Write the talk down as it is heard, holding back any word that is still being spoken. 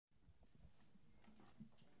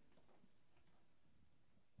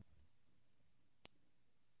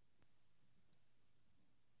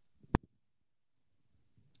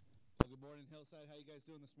Hillside. How you guys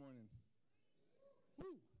doing this morning?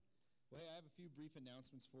 Woo! Well, hey, I have a few brief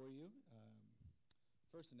announcements for you.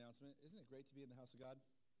 First announcement, isn't it great to be in the house of God?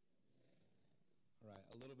 All right,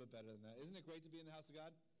 a little bit better than that. Isn't it great to be in the house of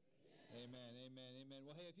God? Amen, amen, amen.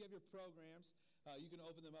 Well, hey, if you have your programs, you can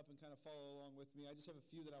open them up and kind of follow along with me. I just have a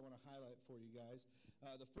few that I want to highlight for you guys.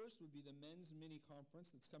 The first would be the Men's Mini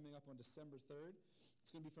Conference that's coming up on December 3rd.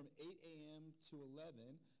 It's going to be from 8 a.m. to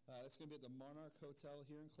 11. It's going to be at the Monarch Hotel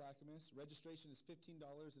here in Clackamas. Registration is $15.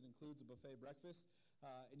 It includes a buffet breakfast.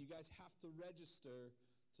 And you guys have to register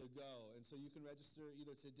to go. And so you can register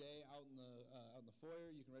either today out in the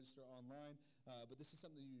foyer, you can register online, but this is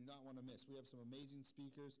something you do not want to miss. We have some amazing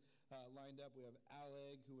speakers lined up. We have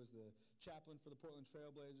Alec, who was the chaplain for the Portland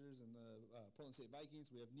Trailblazers and the Portland State Vikings.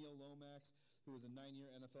 We have Neil Lomax, who was a 9-year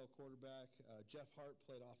NFL quarterback. Jeff Hart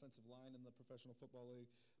played offensive line in the Professional Football League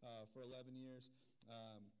for 11 years.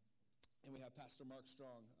 And we have Pastor Mark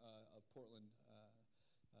Strong of Portland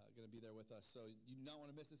going to be there with us. So you do not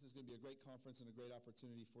want to miss this. This is going to be a great conference and a great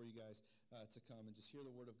opportunity for you guys to come and just hear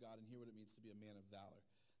the Word of God and hear what it means to be a man of valor.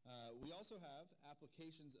 We also have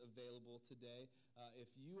applications available today.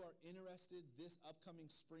 If you are interested this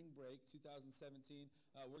upcoming spring break, 2017,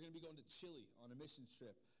 we're going to be going to Chile on a mission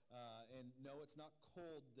trip. And no, it's not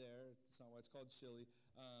cold there. It's not why it's called Chile.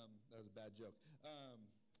 That was a bad joke.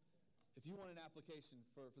 If you want an application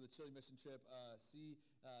for the Chile mission trip, see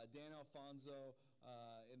Dan Alfonso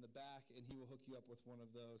in the back, and he will hook you up with one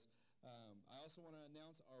of those. I also want to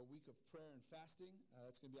announce our week of prayer and fasting.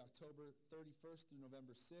 That's going to be October 31st through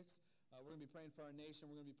November 6th. We're going to be praying for our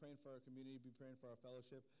nation. We're going to be praying for our community, be praying for our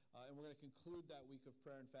fellowship. And we're going to conclude that week of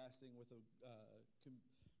prayer and fasting with a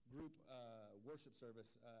group worship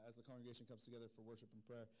service as the congregation comes together for worship and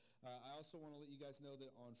prayer. I also want to let you guys know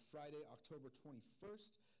that on Friday, October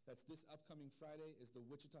 21st, that's this upcoming Friday, is the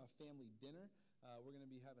Wichita Family Dinner. We're going to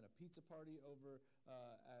be having a pizza party over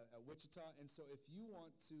at Wichita. And so if you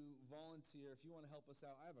want to volunteer, if you want to help us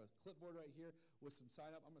out, I have a clipboard right here with some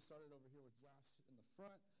sign up. I'm going to start it over here with Josh in the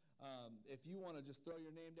front. If you want to just throw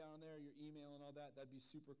your name down there, your email and all that, that'd be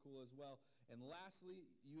super cool as well. And lastly,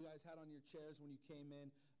 you guys had on your chairs when you came in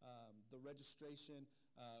the registration,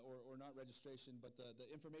 or not registration, but the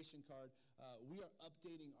information card. We are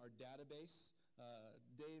updating our database.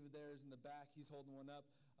 Dave there is in the back. He's holding one up.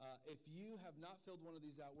 If you have not filled one of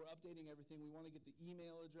these out, we're updating everything. We want to get the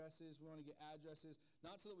email addresses. We want to get addresses,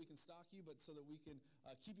 not so that we can stalk you, but so that we can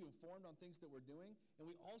keep you informed on things that we're doing. And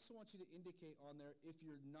we also want you to indicate on there if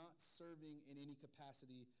you're not serving in any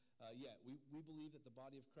capacity yet. We believe that the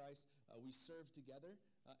body of Christ, we serve together,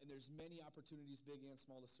 and there's many opportunities, big and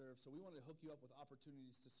small, to serve. So we want to hook you up with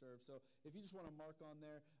opportunities to serve. So if you just want to mark on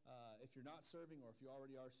there, if you're not serving or if you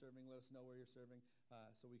already are serving, let us know where you're serving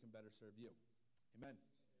so we can better serve you. Amen.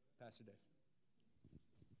 Pastor Dave.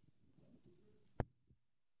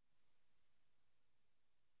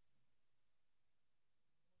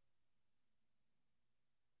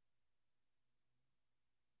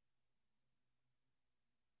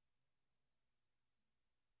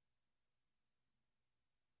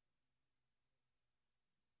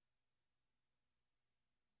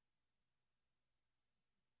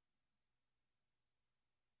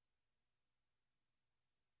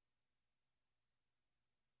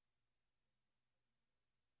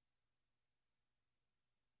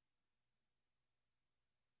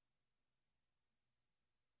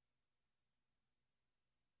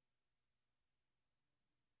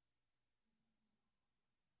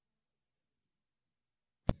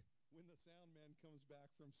 When the sound man comes back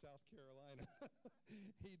from South Carolina,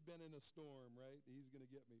 he'd been in a storm, right? He's going to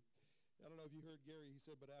get me. I don't know if you heard Gary. He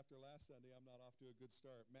said, but after last Sunday, I'm not off to a good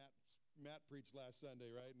start. Matt preached last Sunday,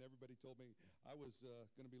 right? And everybody told me I was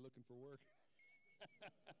going to be looking for work.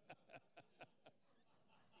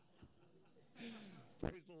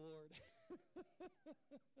 Praise the Lord.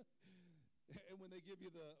 And when they give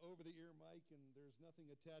you the over-the-ear mic and there's nothing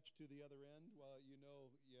attached to the other end, well, you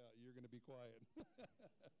know, yeah, you're going to be quiet.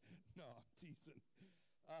 No, I'm teasing.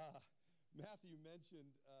 Matthew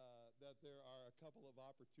mentioned that there are a couple of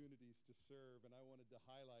opportunities to serve, and I wanted to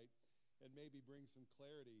highlight and maybe bring some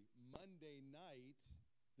clarity. Monday night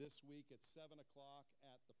this week at 7 o'clock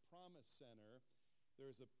at the Promise Center,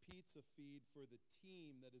 there's a pizza feed for the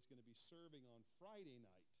team that is going to be serving on Friday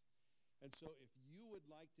night. And so if you would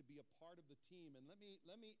like to be a part of the team, and let me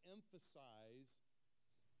emphasize,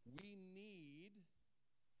 let me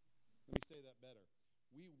say that better.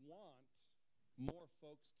 We want more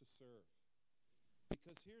folks to serve.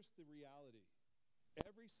 Because here's the reality.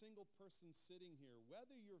 Every single person sitting here,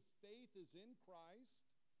 whether your faith is in Christ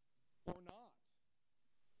or not,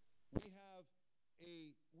 we have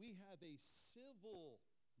a civil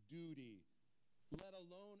duty let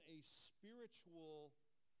alone a spiritual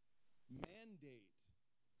mandate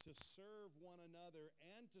to serve one another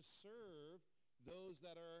and to serve those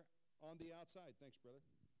that are on the outside. Thanks, brother.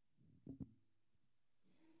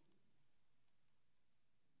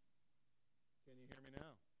 Can you hear me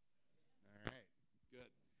now? All right, good.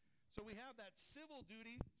 So we have that civil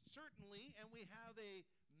duty, certainly, and we have a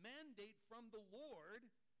mandate from the Lord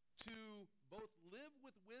to both live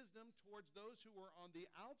with wisdom towards those who are on the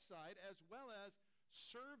outside as well as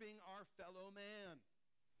serving our fellow man.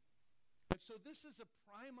 And so this is a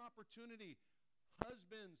prime opportunity.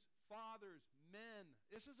 Husbands, fathers, men,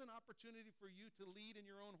 this is an opportunity for you to lead in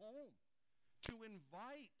your own home, to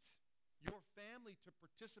invite your family to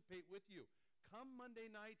participate with you. Come Monday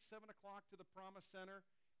night, 7 o'clock to the Promise Center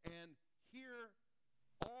and hear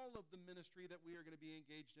all of the ministry that we are going to be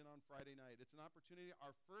engaged in on Friday night. It's an opportunity.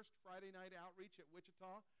 Our first Friday night outreach at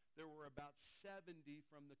Wichita, there were about 70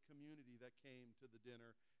 from the community that came to the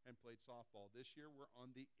dinner and played softball. This year, we're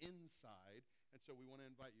on the inside, and so we want to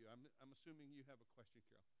invite you. I'm assuming you have a question,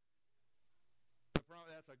 Carol.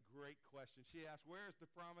 That's a great question. She asked, where's the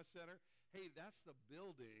Promise Center? Hey, that's the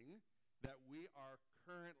building that we are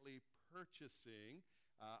currently purchasing.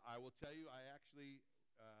 I will tell you,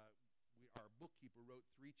 our bookkeeper wrote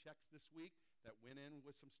 3 checks this week that went in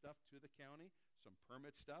with some stuff to the county, some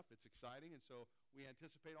permit stuff. It's exciting, and so we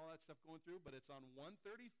anticipate all that stuff going through, but it's on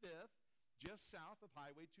 135th, just south of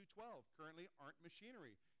Highway 212, currently Arndt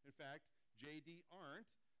Machinery. In fact, J.D. Arndt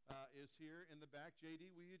is here in the back.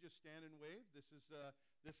 J.D., will you just stand and wave? This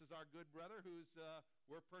is our good brother who's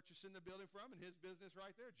we're purchasing the building from, and his business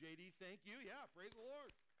right there. J.D., thank you. Yeah, praise the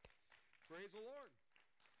Lord. Praise the Lord.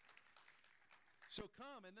 So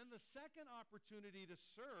come, and then the second opportunity to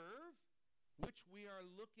serve, which we are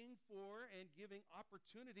looking for and giving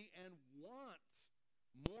opportunity and want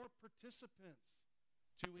more participants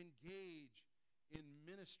to engage in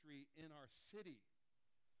ministry in our city.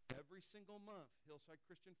 Every single month, Hillside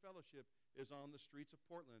Christian Fellowship is on the streets of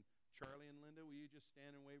Portland. Charlie and Linda, will you just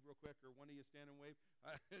stand and wave real quick, or one of you stand and wave?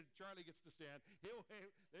 Charlie gets to stand. He'll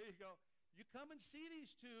wave. There you go. You come and see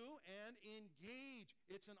these two and engage.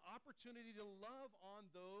 It's an opportunity to love on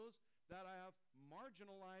those that have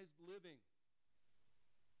marginalized living.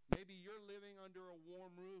 Maybe you're living under a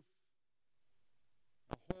warm roof,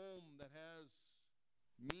 a home that has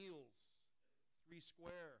meals, 3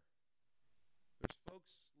 square. There's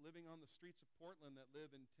folks living on the streets of Portland that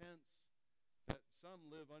live in tents, that some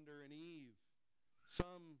live under an eave.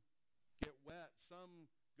 Some get wet. Some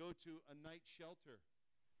go to a night shelter.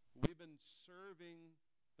 We've been serving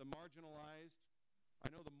the marginalized.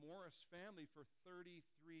 I know the Morris family for 33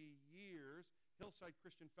 years. Hillside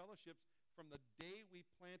Christian Fellowships, from the day we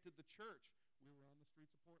planted the church, we were on the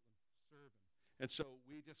streets of Portland serving. And so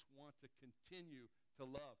we just want to continue to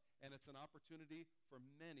love. And it's an opportunity for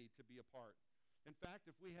many to be a part. In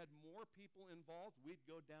fact, if we had more people involved, we'd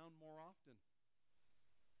go down more often.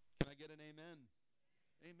 Can I get an amen?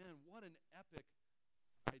 Amen. What an epic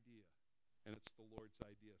idea. And it's the Lord's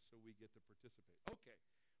idea, so we get to participate. Okay.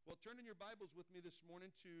 Well, turn in your Bibles with me this morning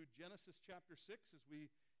to Genesis chapter 6 as we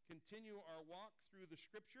continue our walk through the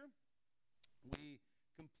Scripture. We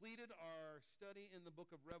completed our study in the book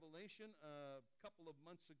of Revelation a couple of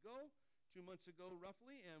months ago, 2 months ago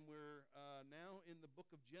roughly, and we're now in the book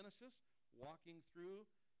of Genesis, walking through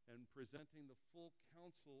and presenting the full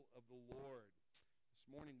counsel of the Lord. This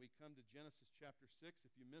morning we come to Genesis chapter 6.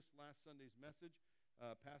 If you missed last Sunday's message,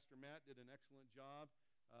 Pastor Matt did an excellent job,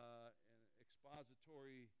 an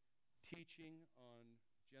expository teaching on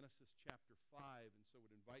Genesis chapter 5, and so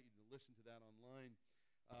would invite you to listen to that online.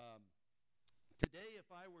 Today, if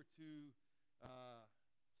I were to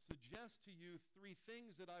suggest to you 3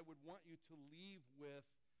 things that I would want you to leave with,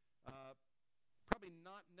 probably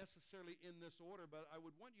not necessarily in this order, but I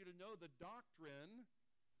would want you to know the doctrine,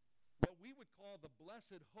 what we would call the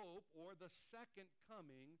blessed hope or the second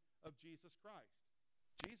coming of Jesus Christ.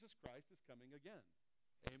 Jesus Christ is coming again.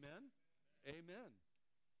 Amen? Amen.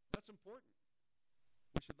 That's important.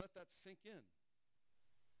 We should let that sink in.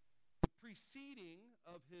 The preceding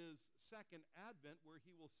of his second advent, where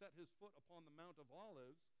he will set his foot upon the Mount of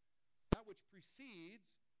Olives, that which precedes,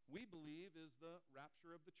 we believe, is the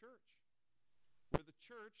rapture of the church. Where the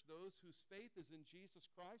church, those whose faith is in Jesus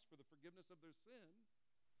Christ for the forgiveness of their sin,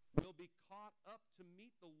 will be caught up to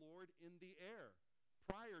meet the Lord in the air.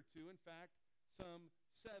 Prior to, in fact, some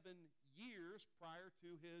 7 years prior to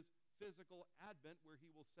his physical advent, where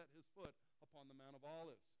he will set his foot upon the Mount of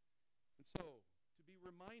Olives. And so, to be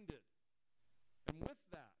reminded, and with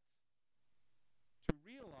that, to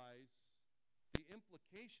realize the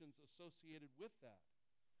implications associated with that.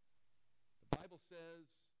 The Bible says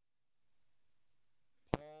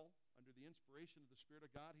Paul, under the inspiration of the Spirit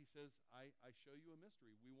of God, he says, I show you a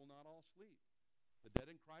mystery. We will not all sleep. The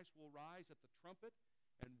dead in Christ will rise at the trumpet,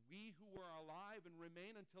 and we who are alive and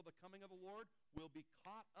remain until the coming of the Lord will be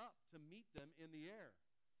caught up to meet them in the air.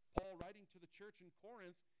 Paul, writing to the church in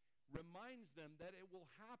Corinth, reminds them that it will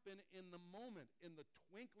happen in the moment, in the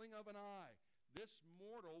twinkling of an eye. This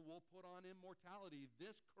mortal will put on immortality.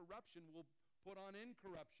 This corruption will put on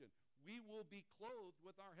incorruption. We will be clothed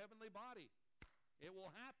with our heavenly body. It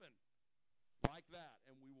will happen like that,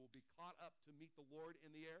 and we will be caught up to meet the Lord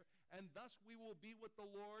in the air, and thus we will be with the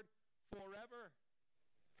Lord forever.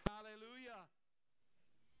 Hallelujah.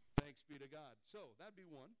 Thanks be to God. So, that'd be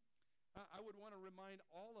one. I would want to remind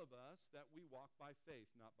all of us that we walk by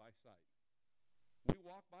faith, not by sight. We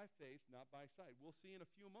walk by faith, not by sight. We'll see in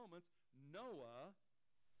a few moments, Noah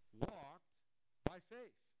walked by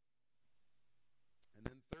faith. And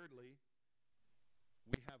then thirdly,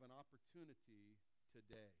 we have an opportunity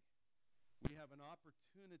today. We have an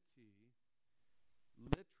opportunity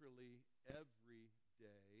literally every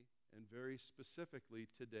day, and very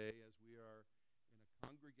specifically today as we are in a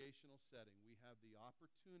congregational setting. We have the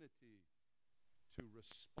opportunity to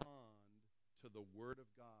respond to the Word of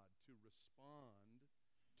God, to respond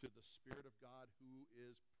to the Spirit of God who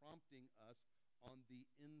is prompting us on the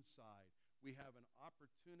inside. We have an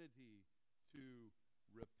opportunity to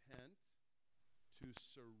repent, to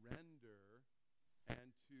surrender, and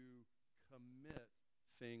to commit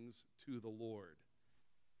things to the Lord.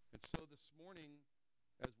 And so this morning,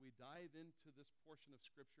 as we dive into this portion of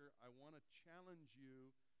Scripture, I want to challenge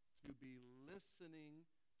you to be listening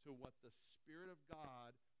to what the Spirit of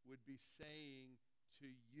God would be saying to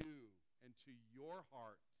you and to your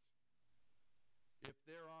hearts. If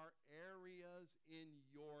there are areas in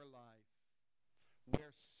your life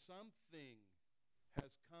where something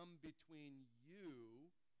has come between you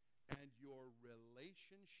and your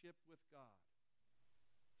relationship with God,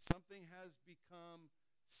 something has become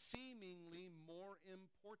seemingly more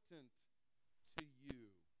important to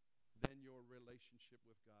you than your relationship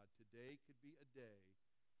with God. Today could be a day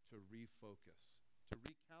to refocus, to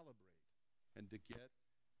recalibrate, and to get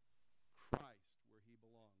Christ where he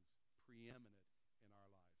belongs, preeminent in our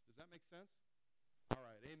lives. Does that make sense? All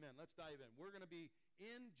right, amen. Let's dive in. We're going to be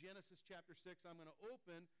in Genesis chapter 6. I'm going to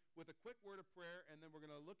open with a quick word of prayer, and then we're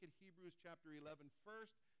going to look at Hebrews chapter 11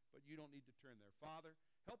 first, but you don't need to turn there. Father,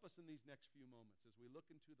 help us in these next few moments as we look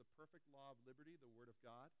into the perfect law of liberty, the Word of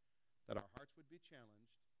God, that our hearts would be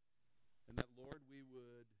challenged, and that, Lord, we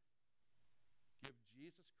would give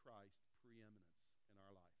Jesus Christ preeminence in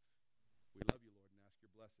our life. We love you, Lord, and ask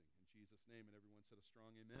your blessing. In Jesus' name, and everyone said a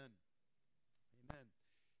strong amen. Amen.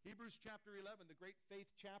 Hebrews chapter 11, the great faith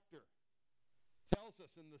chapter, tells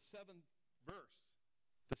us in the seventh verse,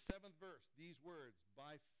 these words,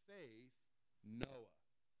 by faith, Noah.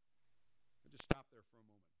 I'll just stop there for a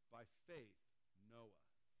moment. By faith, Noah.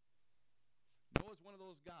 Noah's one of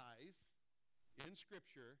those guys in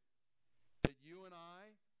Scripture that you and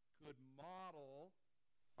I could model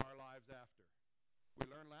our lives after. We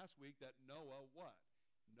learned last week that Noah what?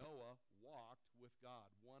 Noah walked with God.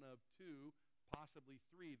 One of two, possibly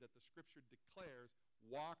three, that the Scripture declares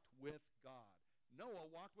walked with God. Noah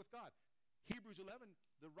walked with God. Hebrews 11,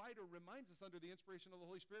 the writer reminds us under the inspiration of the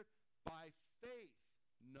Holy Spirit, by faith,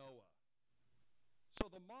 Noah. So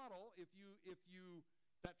the model,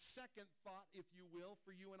 that second thought, if you will,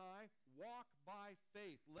 for you and I, walk by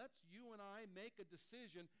faith. Let's you and I make a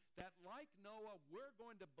decision that, like Noah, we're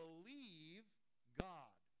going to believe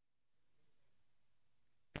God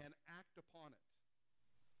and act upon it.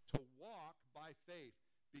 To walk by faith,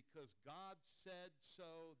 because God said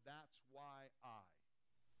so, that's why I.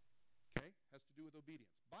 Okay? Has to do with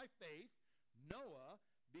obedience. By faith, Noah,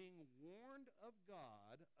 being warned of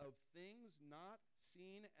God of things not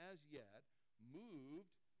seen as yet,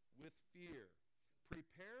 moved with fear,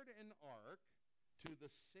 prepared an ark to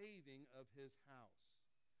the saving of his house,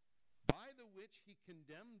 by the which he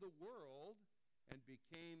condemned the world and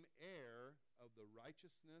became heir of the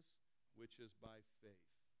righteousness which is by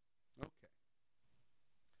faith. Okay.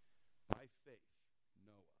 By faith,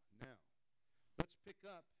 Noah. Now, let's pick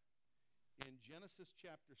up in Genesis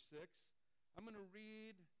chapter 6. I'm going to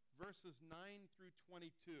read verses 9 through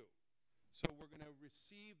 22. So we're going to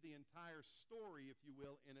receive the entire story, if you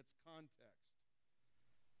will, in its context.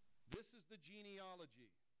 This is the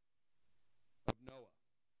genealogy of Noah.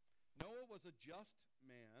 Noah was a just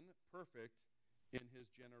man, perfect in his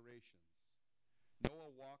generations.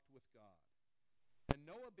 Noah walked with God. And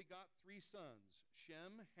Noah begot 3 sons,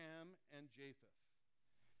 Shem, Ham, and Japheth.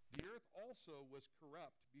 The earth also was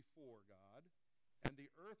corrupt before God, and the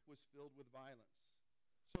earth was filled with violence.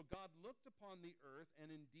 So God looked upon the earth, and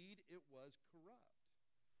indeed it was corrupt.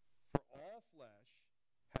 For all flesh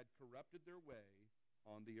had corrupted their way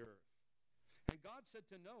on the earth. And God said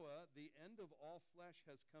to Noah, the end of all flesh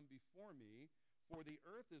has come before me, for the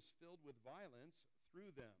earth is filled with violence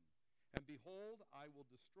through them. And behold, I will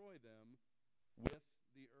destroy them with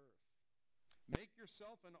the earth. Make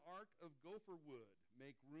yourself an ark of gopher wood.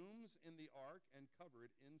 Make rooms in the ark and cover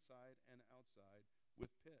it inside and outside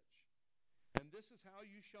with pitch. And this is how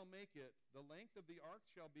you shall make it. The length of the ark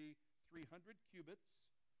shall be 300 cubits,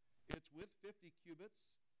 its width 50 cubits,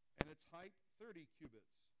 and its height 30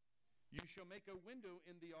 cubits. You shall make a window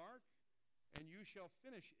in the ark, and you shall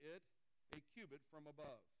finish it a cubit from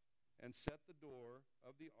above, and set the door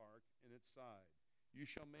of the ark in its side. You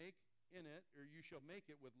shall make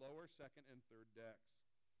it with lower, second, and third decks.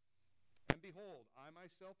 And behold, I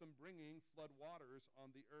myself am bringing flood waters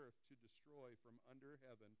on the earth to destroy from under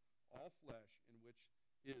heaven all flesh in which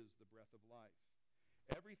is the breath of life.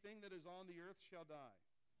 Everything that is on the earth shall die.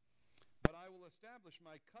 But I will establish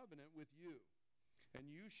my covenant with you, and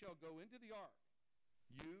you shall go into the ark,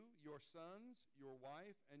 you, your sons, your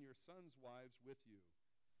wife, and your sons' wives with you.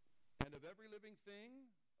 And of every living thing,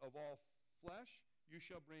 of all flesh, you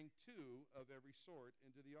shall bring 2 of every sort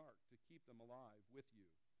into the ark to keep them alive with you.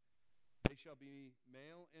 They shall be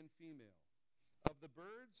male and female. Of the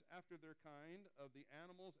birds after their kind, of the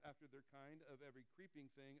animals after their kind, of every creeping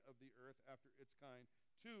thing of the earth after its kind,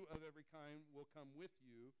 2 of every kind will come with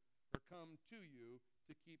you, or come to you,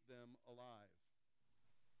 to keep them alive.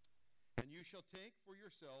 And you shall take for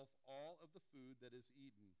yourself all of the food that is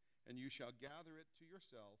eaten, and you shall gather it to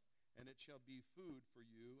yourself, and it shall be food for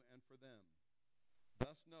you and for them.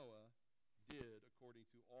 Thus Noah did according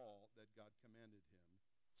to all that God commanded him,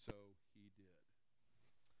 so he did.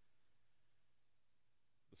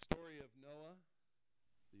 The story of Noah,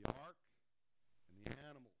 the ark, and the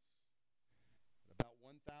animals. At about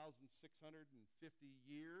 1,650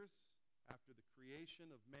 years after the creation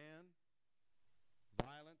of man,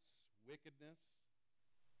 violence, wickedness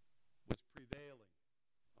was prevailing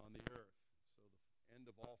on the earth. So the end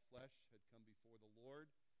of all flesh had come before the Lord,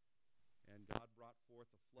 and God brought forth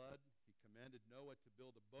a flood. He commanded Noah to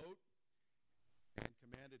build a boat, and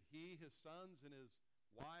commanded he, his sons, and his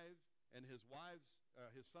wives, and his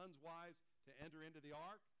sons' wives, to enter into the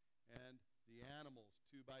ark, and the animals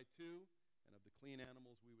 2 by 2, and of the clean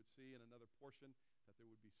animals we would see in another portion that there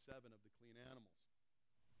would be 7 of the clean animals.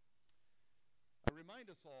 I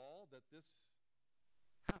remind us all that this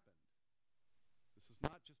happened. This is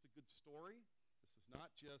not just a good story. This is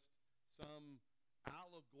not just some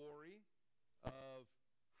allegory of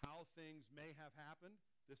how things may have happened.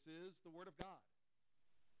 This is the Word of God.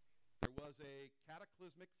 There was a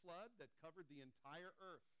cataclysmic flood that covered the entire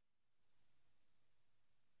earth.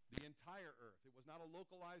 The entire earth. It was not a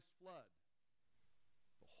localized flood.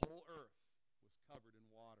 The whole earth was covered in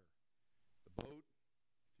water. The boat,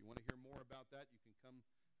 if you want to hear more about that, you can come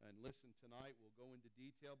and listen tonight. We'll go into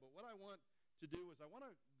detail. But what I want to do is I want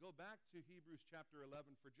to go back to Hebrews chapter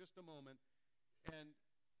 11 for just a moment and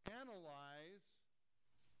analyze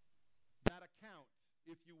that account,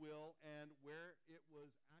 if you will, and where it was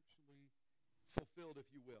actually fulfilled, if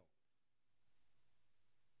you will.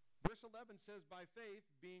 Verse 11 says, by faith,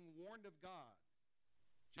 being warned of God.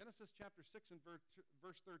 Genesis chapter 6 and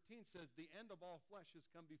verse 13 says, the end of all flesh has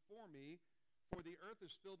come before me, for the earth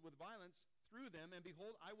is filled with violence through them, and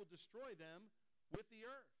behold, I will destroy them with the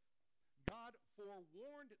earth. God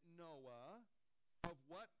forewarned Noah of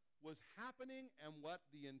what was happening and what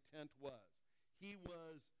the intent was. He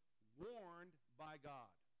was warned by God.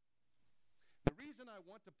 The reason I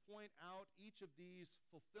want to point out each of these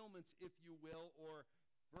fulfillments, if you will, or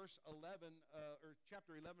verse 11, or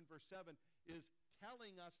chapter 11, verse 7, is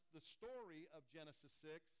telling us the story of Genesis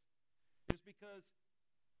 6, is because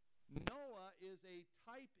Noah is a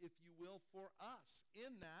type, if you will, for us,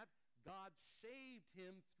 in that God saved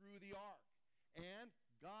him through the ark. And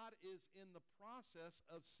God is in the process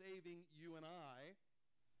of saving you and I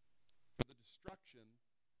for the destruction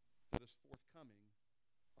that is forthcoming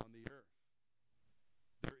on the earth.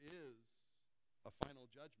 There is a final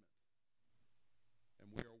judgment, and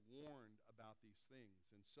we are warned about these things.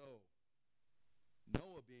 And so,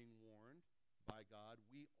 Noah being warned by God,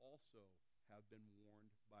 we also have been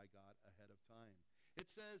warned by God ahead of time. It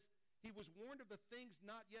says, he was warned of the things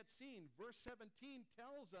not yet seen. Verse 17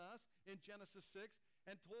 tells us in Genesis 6,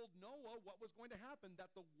 and told Noah what was going to happen,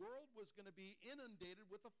 that the world was going to be inundated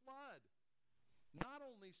with a flood. Not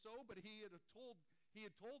only so, but he had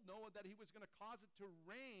told Noah that he was going to cause it to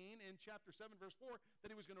rain in chapter 7, verse 4, that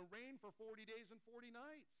he was going to rain for 40 days and 40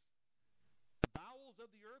 nights. The bowels of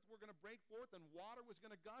the earth were going to break forth, and water was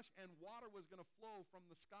going to gush, and water was going to flow from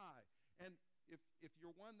the sky. And if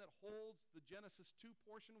you're one that holds the Genesis 2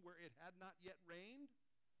 portion where it had not yet rained,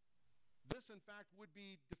 this, in fact, would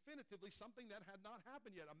be definitively something that had not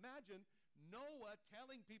happened yet. Imagine Noah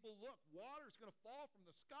telling people, look, water's going to fall from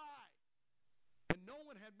the sky. And no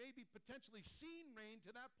one had maybe potentially seen rain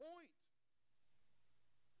to that point.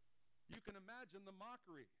 You can imagine the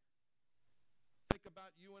mockery. Think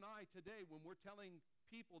about you and I today when we're telling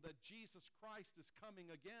people that Jesus Christ is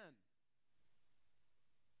coming again.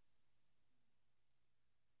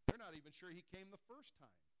 They're not even sure he came the first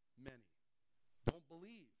time. Many don't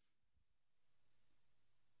believe.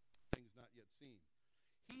 Things not yet seen.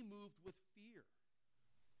 He moved with fear.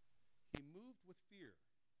 He moved with fear.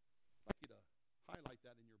 I'd like you to highlight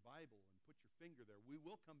that in your Bible and put your finger there. We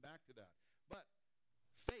will come back to that. But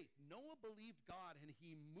faith. Noah believed God, and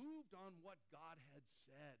he moved on what God had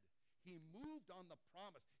said. He moved on the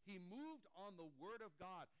promise. He moved on the word of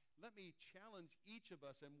God. Let me challenge each of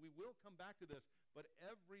us, and we will come back to this, but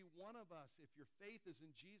every one of us, if your faith is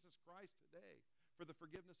in Jesus Christ today for the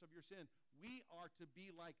forgiveness of your sin, we are to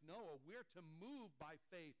be like Noah. We're to move by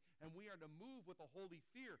faith, and we are to move with a holy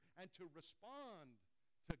fear and to respond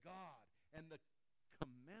to God and the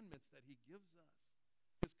commandments that he gives us.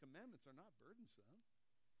 His commandments are not burdensome.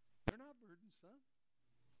 They're not burdensome.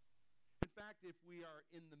 In fact, if we are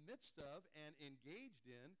in the midst of and engaged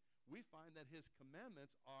in, we find that his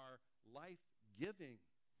commandments are life-giving.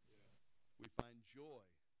 Yeah. We find joy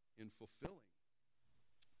in fulfilling.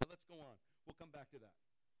 But let's go on. We'll come back to that.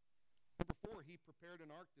 Number 4, he prepared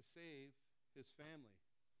an ark to save his family.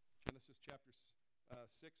 Genesis chapter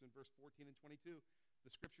 6 and verse 14 and 22.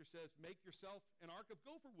 The scripture says, make yourself an ark of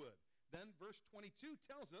gopher wood. Then verse 22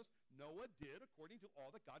 tells us Noah did according to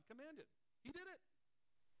all that God commanded. He did it.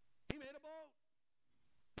 He made a boat.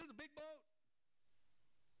 This is a big boat.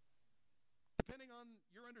 Depending on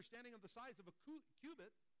your understanding of the size of a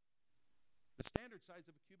cubit, the standard size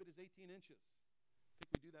of a cubit is 18 inches. I think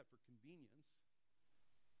we do that for convenience.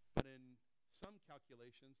 But in some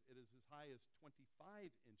calculations, it is as high as 25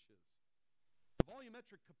 inches. The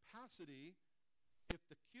volumetric capacity, if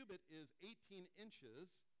the cubit is 18 inches,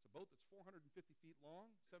 it's a boat that's 450 feet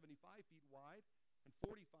long, 75 feet wide, and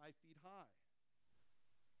 45 feet high.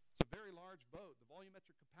 It's a very large boat. The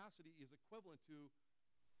volumetric capacity is equivalent to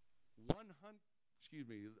 522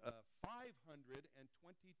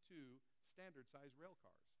 standard-sized rail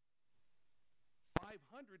cars.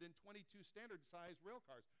 522 standard-sized rail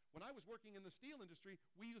cars. When I was working in the steel industry,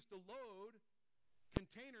 we used to load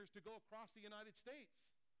containers to go across the United States.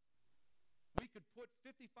 We could put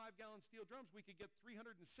 55-gallon steel drums. We could get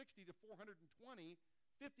 360 to 420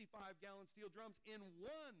 55-gallon steel drums in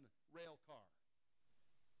one rail car.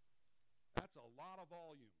 That's a lot of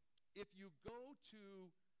volume. If you go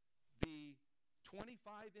to the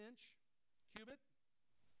 25-inch cubit,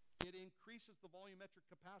 it increases the volumetric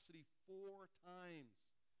capacity 4 times.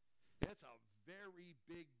 It's a very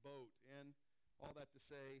big boat. And all that to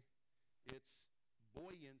say, its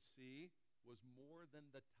buoyancy was more than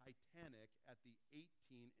the Titanic at the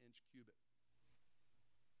 18-inch cubit.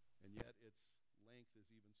 And yet its length is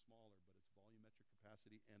even smaller, but its volumetric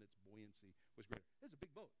capacity and its buoyancy was greater. It's a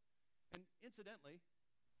big boat. And incidentally,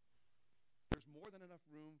 there's more than enough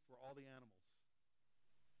room for all the animals.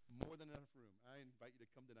 More than enough room. I invite you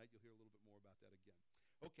to come tonight. You'll hear a little bit more about that again.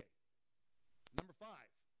 Okay. Number 5.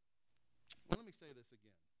 Well, let me say this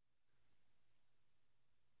again.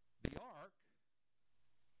 The ark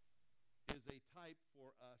is a type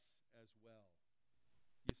for us as well.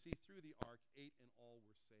 You see, through the ark, 8 in all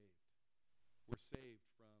were saved. We're saved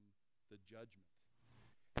from the judgment.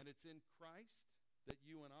 And it's in Christ that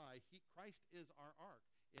you and Christ is our ark.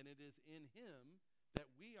 And it is in him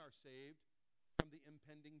that we are saved from the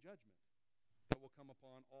impending judgment that will come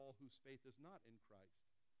upon all whose faith is not in Christ.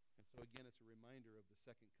 And so again, it's a reminder of the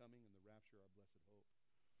second coming and the rapture, our blessed hope.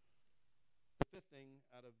 The 5th thing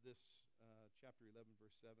out of this chapter 11,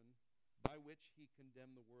 verse 7, by which he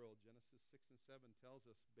condemned the world. Genesis 6 and 7 tells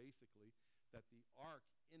us basically that the ark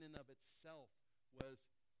in and of itself was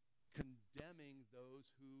condemning those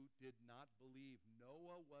who did not believe.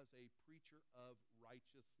 Noah was a preacher of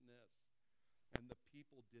righteousness, and the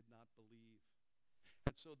people did not believe.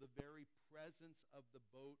 And so the very presence of the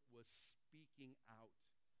boat was speaking out.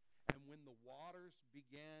 And when the waters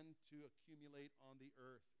began to accumulate on the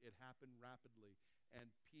earth, it happened rapidly. And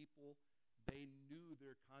people, they knew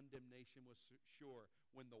their condemnation was sure.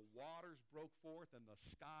 When the waters broke forth and the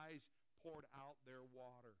skies poured out their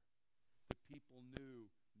water, the people knew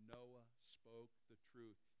Noah spoke the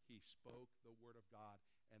truth. He spoke the word of God.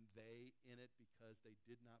 And they, in it, because they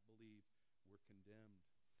did not believe, were condemned.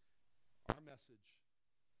 Our message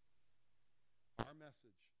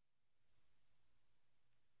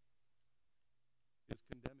is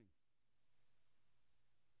condemning.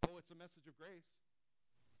 Oh, it's a message of grace.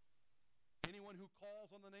 Anyone who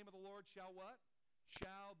calls on the name of the Lord shall what?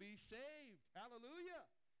 Shall be saved. Hallelujah.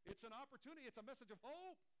 It's an opportunity. It's a message of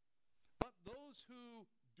hope. But those who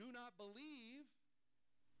do not believe,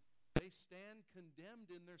 they stand condemned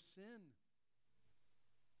in their sin.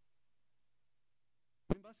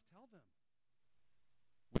 We must tell them.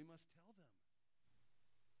 We must tell them.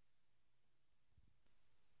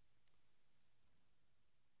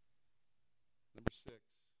 Number 6,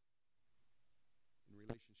 in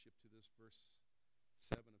relationship to this, verse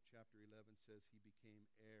 7 of chapter 11 says, he became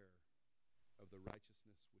heir of the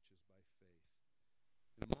righteousness which is by faith.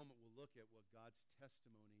 In a moment, we'll look at what God's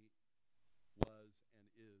testimony was and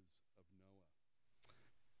is of Noah.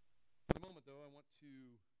 For the moment, though, I want to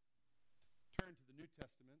turn to the New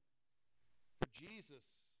Testament. For Jesus,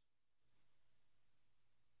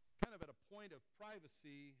 kind of at a point of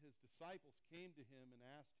privacy, his disciples came to him and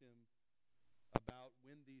asked him about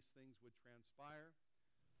when these things would transpire,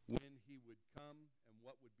 when he would come, and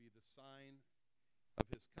what would be the sign of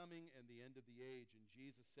his coming and the end of the age. And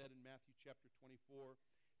Jesus said in Matthew chapter 24,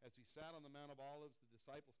 as he sat on the Mount of Olives, the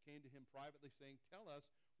disciples came to him privately saying, tell us,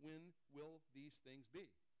 when will these things be?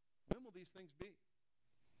 When will these things be?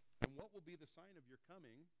 And what will be the sign of your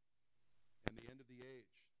coming and the end of the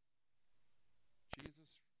age?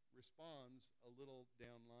 Jesus responds a little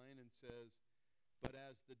downline and says, but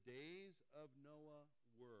as the days of Noah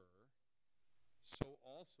were, so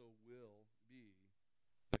also will be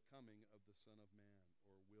the coming of the Son of Man,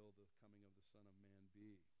 or will the coming of the Son of Man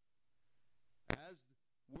be. As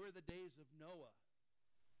were the days of Noah,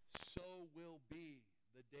 so will be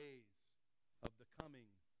the days of the coming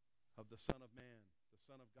of the Son of Man, the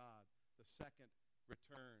Son of God, the second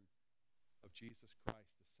return of Jesus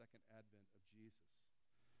Christ, the second advent of Jesus.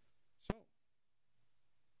 So,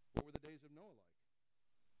 what were the days of Noah like?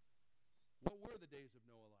 What were the days of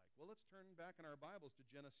Noah like? Well, let's turn back in our Bibles to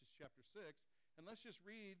Genesis chapter 6, and let's just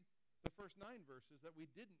read the first 9 verses that we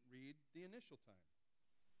didn't read the initial time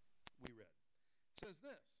we read. It says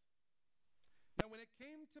this, Now it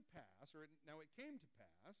came to pass,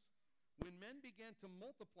 when men began to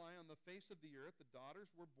multiply on the face of the earth, daughters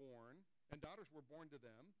were born to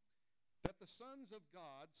them, that the sons of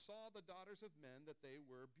God saw the daughters of men, that they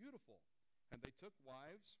were beautiful, and they took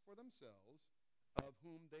wives for themselves, of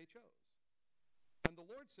whom they chose. And the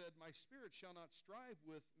Lord said, My spirit shall not strive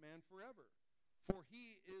with man forever, for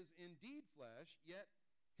he is indeed flesh, yet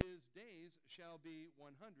his days shall be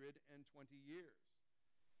 120 years.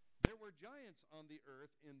 There were giants on the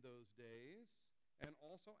earth in those days, and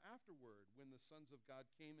also afterward, when the sons of God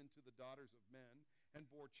came into the daughters of men, and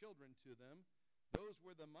bore children to them. Those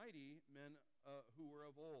were the mighty men who were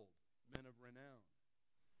of old, men of renown.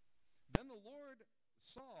 Then the Lord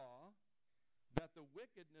saw that the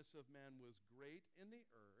wickedness of man was great in the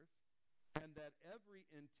earth, and that every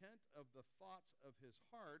intent of the thoughts of his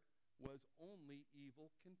heart was only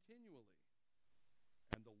evil continually.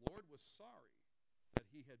 And the Lord was sorry that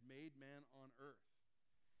he had made man on earth,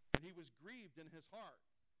 and he was grieved in his heart.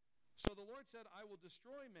 So the Lord said, I will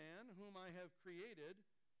destroy man whom I have created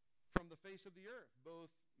from the face of the earth,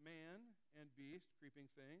 both man and beast, creeping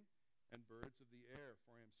thing, and birds of the air,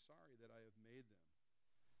 for I am sorry that I have made them.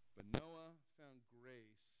 But Noah found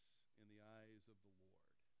grace in the eyes of the Lord.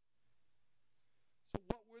 So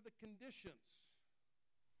what were the conditions?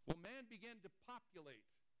 Well, man began to populate.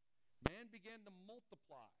 Man began to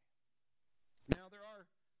multiply. Now, there are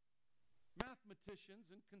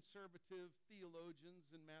mathematicians and conservative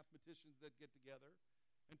theologians and mathematicians that get together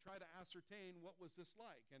and try to ascertain what was this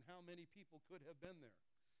like and how many people could have been there.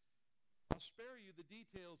 I'll spare you the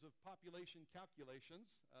details of population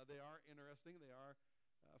calculations. They are interesting. They are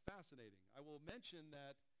fascinating. I will mention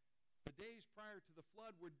that the days prior to the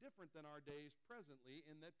flood were different than our days presently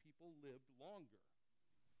in that people lived longer.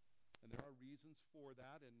 And there are reasons for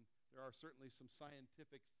that, and there are certainly some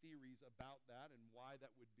scientific theories about that and why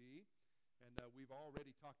that would be. And we've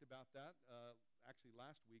already talked about that. Actually,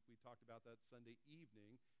 last week we talked about that Sunday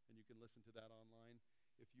evening, and you can listen to that online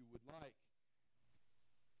if you would like.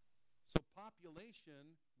 So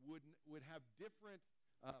population would have different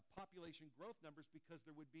population growth numbers because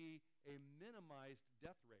there would be a minimized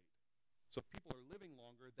death rate. So if people are living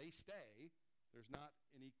longer, they stay. There's not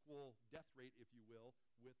an equal death rate, if you will,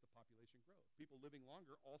 with the population growth. People living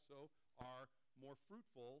longer also are more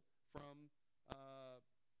fruitful from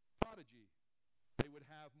prodigy. They would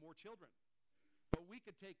have more children. But we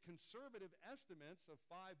could take conservative estimates of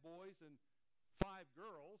 5 boys and 5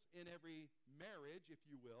 girls in every marriage, if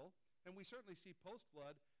you will. And we certainly see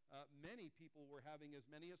post-flood, many people were having as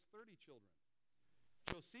many as 30 children.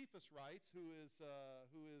 Josephus writes, who is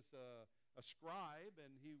a scribe,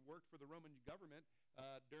 and he worked for the Roman government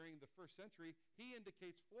during the first century. He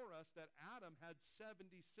indicates for us that Adam had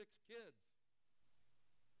 76 kids.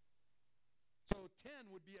 So 10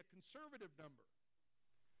 would be a conservative number.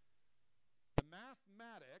 The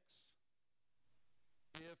mathematics,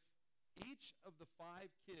 if each of the 5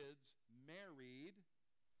 kids married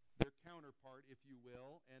their counterpart, if you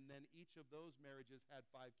will, and then each of those marriages had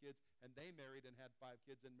 5 kids, and they married and had 5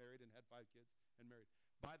 kids and married and had 5 kids and married.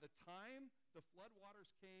 By the time the floodwaters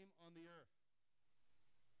came on the earth,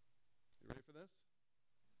 you ready for this?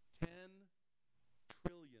 10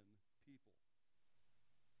 trillion people.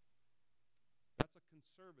 That's a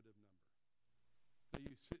conservative number.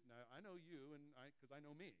 Now I know you, and because I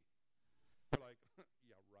know me. We're like,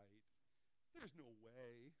 yeah, right. There's no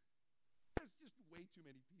way. There's just way too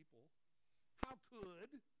many people. How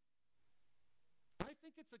could? I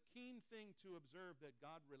think it's a keen thing to observe that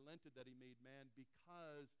God relented that he made man,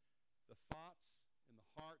 because the thoughts and the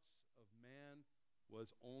hearts of man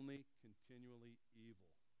was only continually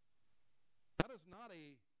evil. That is not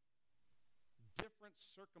a different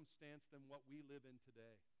circumstance than what we live in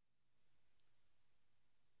today.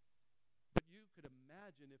 But you could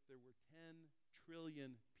imagine if there were 10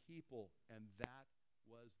 trillion people and that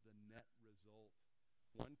was the net result.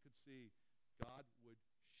 One could see God would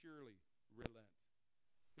surely relent.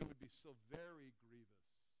 It would be so very grievous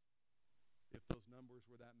if those numbers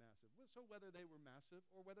were that massive. So whether they were massive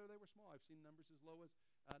or whether they were small, I've seen numbers as low as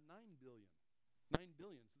 9 billion. 9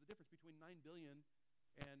 billion. So the difference between 9 billion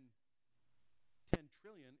and 10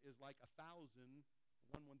 trillion is like 1,000,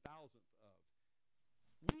 1/1000th of.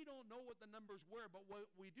 We don't know what the numbers were, but what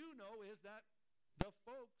we do know is that the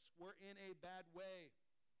folks were in a bad way.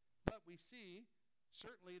 But we see,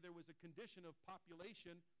 certainly there was a condition of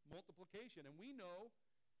population multiplication. And we know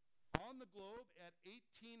on the globe at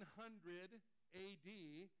 1800 AD,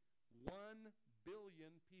 1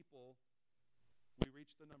 billion people, we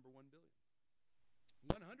reached the number 1 billion.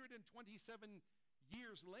 127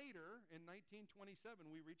 years later, in 1927,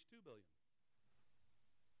 we reached 2 billion.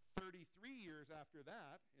 33 years after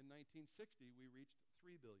that, in 1960, we reached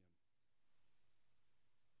 3 billion.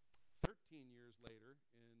 13 years later,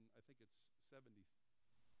 in I think it's 73,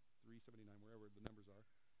 79, wherever the numbers are,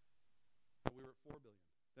 we were at 4 billion.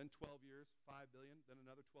 Then 12 years, 5 billion. Then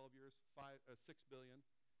another 12 years, 6 billion.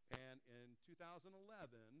 And in 2011,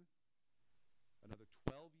 another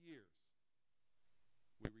 12 years,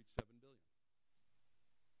 we reached 7 billion.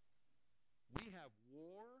 We have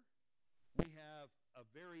war. We have a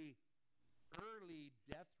very early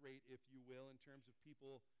death rate, if you will, in terms of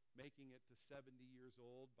people making it to 70 years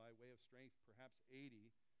old by way of strength, perhaps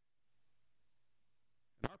 80.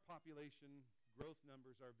 And our population growth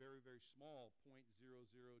numbers are very, very small, 0.0021,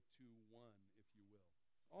 if you will.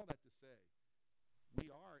 All that to say, we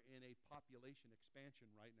are in a population expansion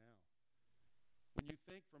right now. When you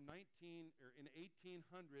think from in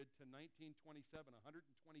 1800 to 1927,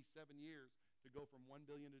 127 years to go from 1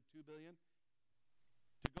 billion to 2 billion,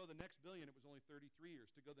 to go the next billion, it was only 33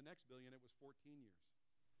 years. To go the next billion, it was 14 years.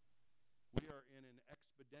 We are in an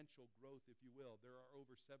exponential growth, if you will. There are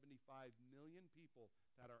over 75 million people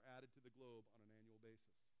that are added to the globe on an annual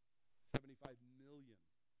basis. 75 million.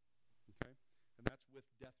 Okay? And that's with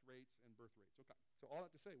death rates and birth rates. Okay. So all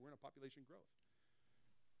that to say, we're in a population growth.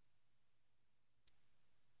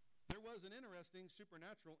 There was an interesting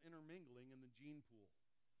supernatural intermingling in the gene pool.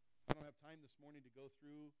 I don't have time this morning to go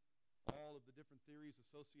through all of the different theories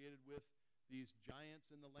associated with these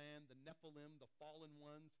giants in the land, the Nephilim, the fallen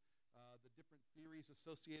ones, the different theories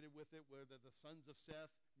associated with it, whether the sons of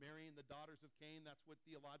Seth marrying the daughters of Cain. That's what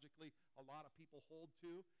theologically a lot of people hold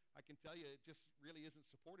to. I can tell you it just really isn't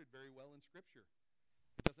supported very well in Scripture.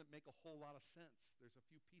 It doesn't make a whole lot of sense. There's a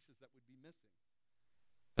few pieces that would be missing.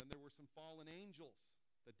 Then there were some fallen angels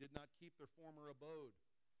that did not keep their former abode,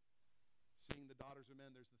 seeing the daughters of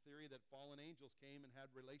men. There's the theory that fallen angels came and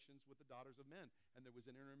had relations with the daughters of men, and there was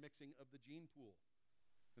an intermixing of the gene pool.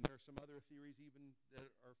 And there are some other theories even that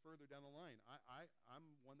are further down the line. I'm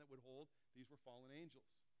one that would hold these were fallen angels.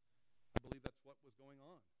 I believe that's what was going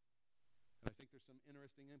on. And I think there's some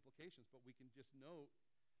interesting implications, but we can just note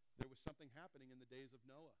there was something happening in the days of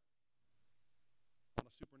Noah on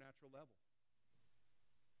a supernatural level.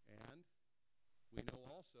 And we know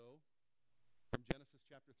also from Genesis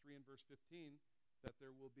chapter 3 and verse 15 that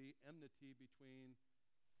there will be enmity between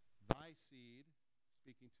thy seed,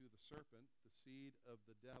 speaking to the serpent, the seed of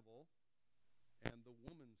the devil, and the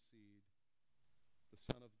woman's seed, the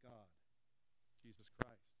Son of God. Jesus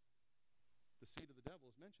Christ. The seed of the devil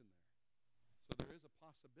is mentioned there. So there is a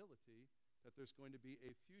possibility that there's going to be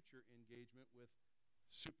a future engagement with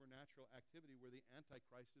supernatural activity where the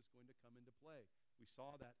Antichrist is going to come into play. We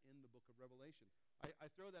saw that in the book of Revelation. I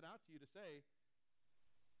throw that out to you to say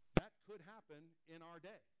that could happen in our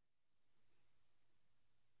day.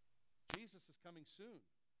 Jesus is coming soon.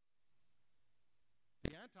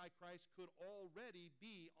 The Antichrist could already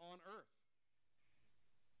be on earth.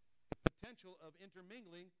 The potential of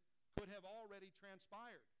intermingling could have already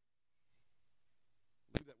transpired.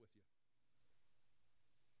 Leave that with you.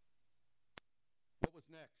 What was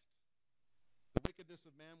next? The wickedness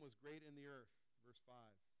of man was great in the earth. Verse 5.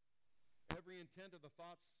 Every intent of the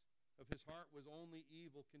thoughts of his heart was only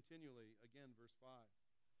evil continually. Again, verse 5.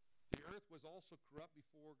 The earth was also corrupt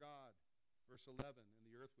before God. Verse 11. And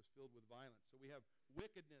the earth was filled with violence. So we have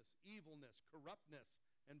wickedness, evilness, corruptness,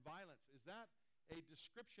 and violence. Is that a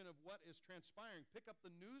description of what is transpiring? Pick up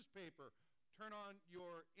the newspaper. Turn on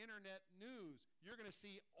your internet news. You're going to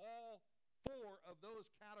see all four of those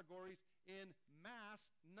categories in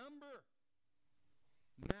mass number.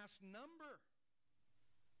 Mass number.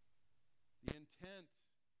 The intent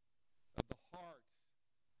of the heart,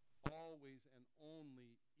 always and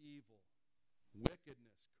only evil,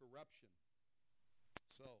 wickedness, corruption.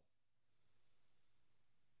 So,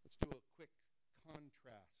 let's do a quick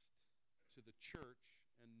contrast to the church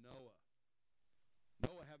and Noah.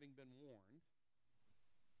 Noah having been warned,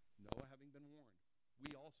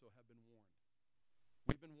 we also have been warned.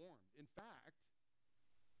 We've been warned. In fact,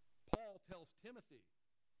 Paul tells Timothy,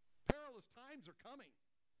 perilous times are coming.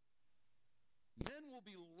 Men will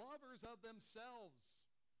be lovers of themselves,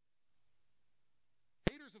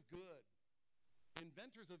 haters of good,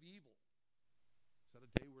 inventors of evil. Is that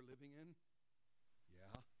a day we're living in?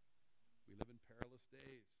 Yeah, we live in perilous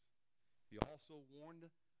days. He also warned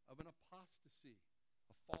of an apostasy,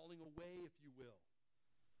 a falling away, if you will.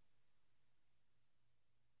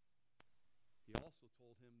 He also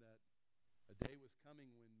told him that a day was coming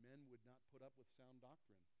when men would not put up with sound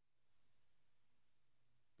doctrine,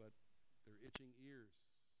 but their itching ears,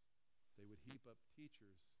 they would heap up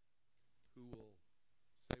teachers who will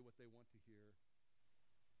say what they want to hear,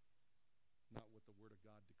 not what the Word of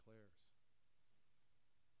God declares.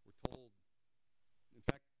 We're told, in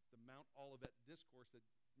fact, the Mount Olivet discourse that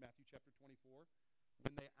Matthew chapter 24,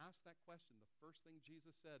 when they asked that question, the first thing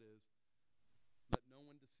Jesus said is, let no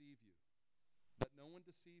one deceive you. Let no one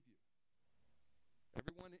deceive you.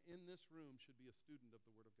 Everyone in this room should be a student of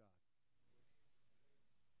the Word of God.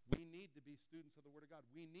 We need to be students of the Word of God.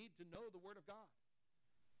 We need to know the Word of God.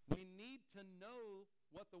 We need to know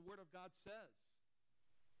what the Word of God says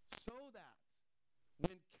so that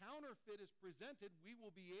when counterfeit is presented, we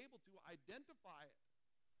will be able to identify it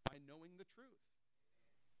by knowing the truth.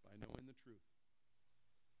 By knowing the truth.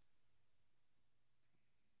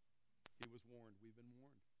 He was warned. We've been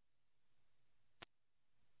warned.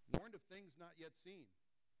 Warned of things not yet seen.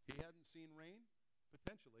 He hadn't seen rain,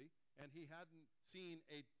 potentially, and he hadn't seen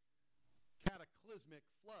a cataclysmic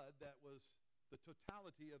flood that was the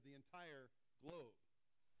totality of the entire globe.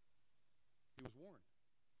 He was warned.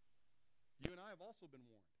 You and I have also been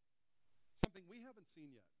warned. Something we haven't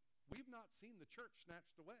seen yet. We've not seen the church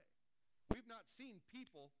snatched away. We've not seen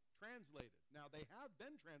people translated. Now, they have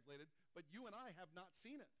been translated, but you and I have not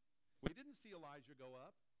seen it. We didn't see Elijah go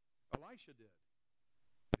up. Elisha did.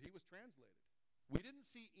 But he was translated. We didn't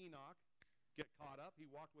see Enoch get caught up. He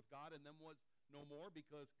walked with God and then was no more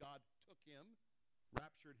because God took him,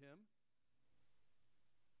 raptured him.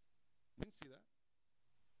 We didn't see that.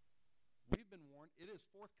 We've been warned. It is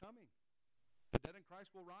forthcoming. The dead in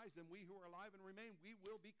Christ will rise, and we who are alive and remain, we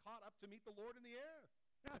will be caught up to meet the Lord in the air.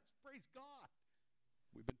 Yes, praise God.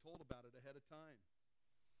 We've been told about it ahead of time.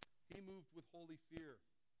 He moved with holy fear.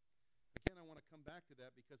 Again, I want to come back to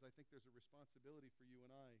that because I think there's a responsibility for you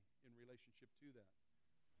and I in relationship to that.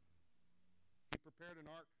 He prepared an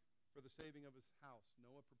ark for the saving of his house.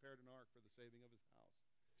 Noah prepared an ark for the saving of his house.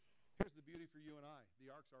 Here's the beauty for you and I. The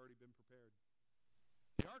ark's already been prepared.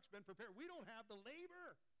 The ark's been prepared. We don't have the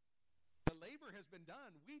labor. The labor has been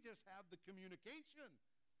done. We just have the communication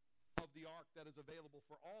of the ark that is available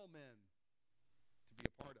for all men to be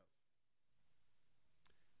a part of,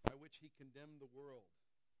 by which he condemned the world.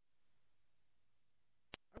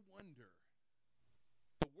 I wonder,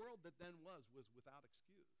 the world that then was without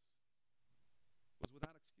excuse. Was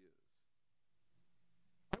without excuse.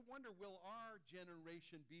 I wonder, will our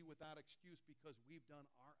generation be without excuse because we've done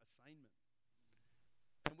our assignment?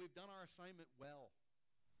 And we've done our assignment well.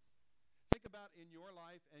 Think about in your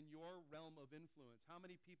life and your realm of influence, how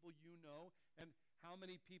many people you know and how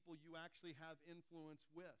many people you actually have influence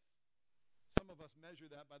with. Some Some of us measure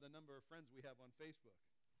that by the number of friends we have on Facebook.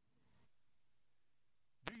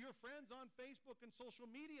 Do your friends on Facebook and social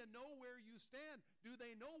media know where you stand? Do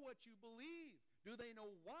they know what you believe? Do they know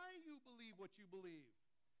why you believe what you believe?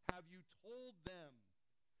 Have you told them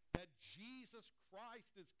that Jesus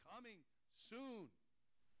Christ is coming soon?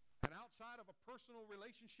 And outside of a personal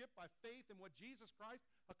relationship by faith in what Jesus Christ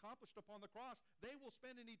accomplished upon the cross, they will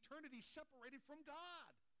spend an eternity separated from God.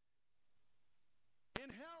 In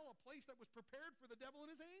hell, a place that was prepared for the devil and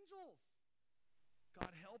his angels. God,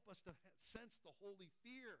 help us to sense the holy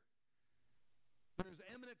fear. There's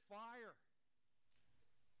imminent fire.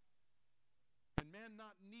 And men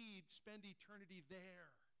not need spend eternity there.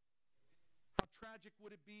 How tragic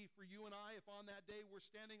would it be for you and I if on that day we're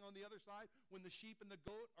standing on the other side when the sheep and the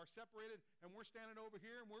goat are separated and we're standing over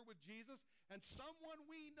here and we're with Jesus and someone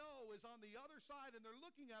we know is on the other side and they're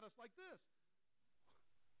looking at us like this.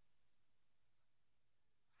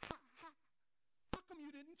 How come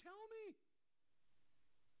you didn't tell me?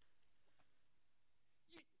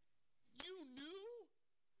 You knew?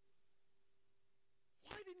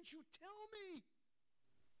 Why didn't you tell me?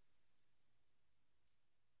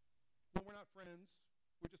 Well, we're not friends.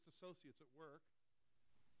 We're just associates at work.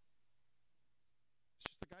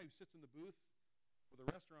 It's just the guy who sits in the booth with the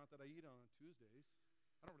restaurant that I eat on Tuesdays.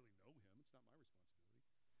 I don't really know him. It's not my responsibility.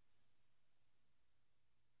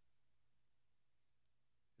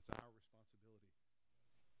 It's our responsibility.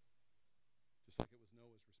 Just like it was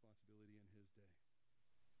Noah's responsibility in his day.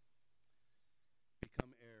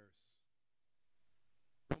 Become heirs.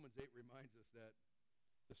 Romans 8 reminds us that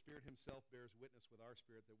the Spirit himself bears witness with our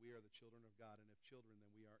spirit that we are the children of God, and if children, then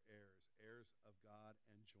we are heirs, heirs of God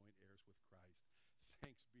and joint heirs with Christ.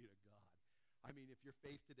 Thanks be to God. I mean, if your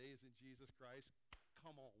faith today is in Jesus Christ,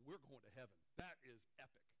 come on, we're going to heaven. That is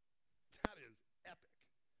epic. That is epic.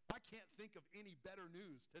 I can't think of any better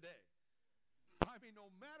news today. I mean, no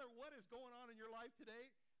matter what is going on in your life today,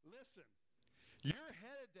 listen, you're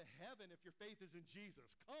headed to heaven if your faith is in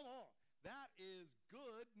Jesus. Come on. That is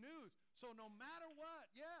good news. So no matter what,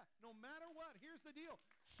 here's the deal.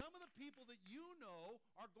 Some of the people that you know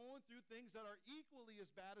are going through things that are equally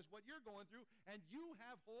as bad as what you're going through, and you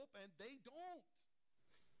have hope and they don't.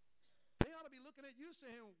 They ought to be looking at you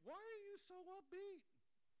saying, why are you so upbeat?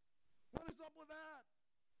 What is up with that?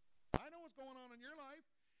 I know what's going on in your life.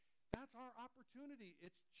 That's our opportunity.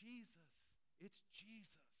 It's Jesus. It's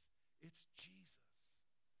Jesus. It's Jesus.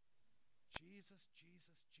 Jesus,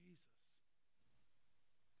 Jesus, Jesus.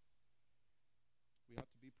 We ought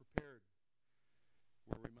to be prepared.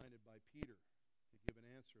 We're reminded by Peter to give an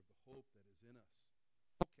answer of the hope that is in us.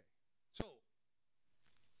 Okay, so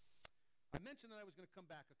I mentioned that I was going to come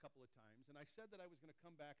back a couple of times, and I said that I was going to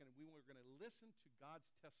come back and we were going to listen to God's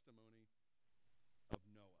testimony of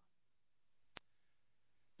Noah.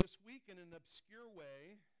 This week, in an obscure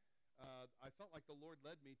way, I felt like the Lord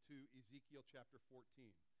led me to Ezekiel chapter 14.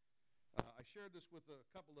 I shared this with a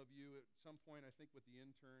couple of you at some point, I think with the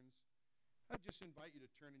interns. I just invite you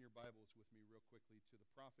to turn in your Bibles with me real quickly to the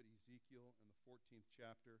prophet Ezekiel in the 14th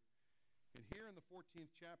chapter. And here in the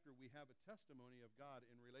 14th chapter, we have a testimony of God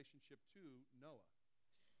in relationship to Noah,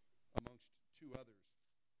 amongst two others.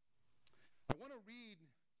 I want to read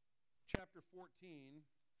chapter 14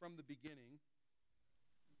 from the beginning.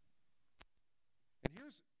 And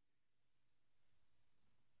we're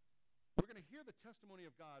going to hear the testimony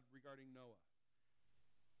of God regarding Noah.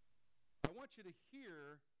 I want you to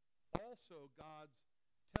hear also God's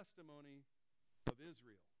testimony of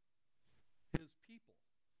Israel, his people.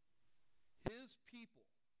 His people.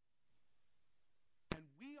 And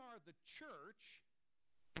we are the church,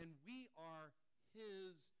 and we are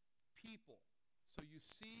his people. So you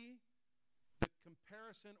see the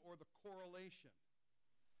comparison or the correlation,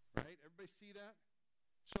 right? Everybody see that?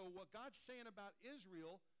 So what God's saying about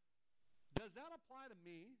Israel, does that apply to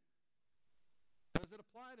me? Does it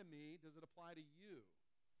apply to me? Does it apply to you?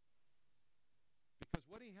 Because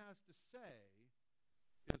what he has to say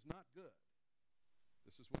is not good.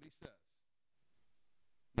 This is what he says.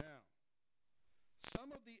 Now,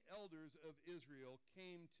 some of the elders of Israel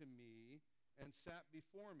came to me and sat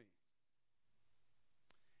before me.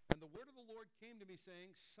 And the word of the Lord came to me,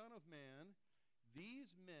 saying, Son of man,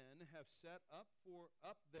 these men have set up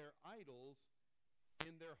their idols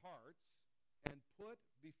in their hearts, and put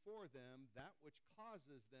before them that which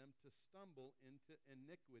causes them to stumble into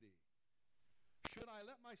iniquity. Should I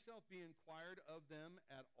let myself be inquired of them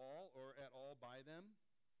at all, or at all by them?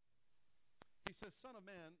 He says, Son of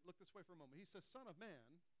man, look this way for a moment. He says, Son of man,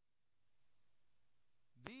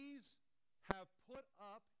 these have put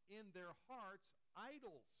up in their hearts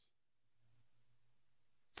idols,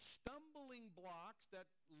 stumbling blocks that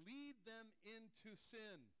lead them into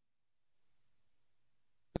sin.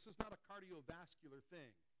 This is not a cardiovascular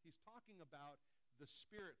thing. He's talking about the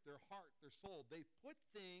spirit, their heart, their soul. They put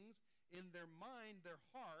things in their mind, their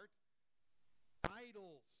heart,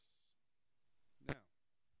 idols. Now,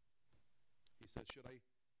 he says, should I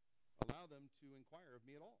allow them to inquire of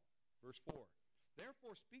me at all? Verse 4.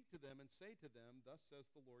 Therefore speak to them and say to them, thus says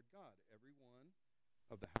the Lord God, every one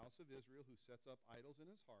of the house of Israel who sets up idols in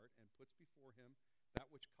his heart and puts before him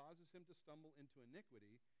that which causes him to stumble into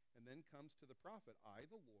iniquity, and then comes to the prophet, I,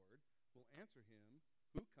 the Lord, will answer him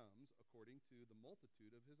who comes according to the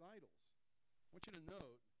multitude of his idols. I want you to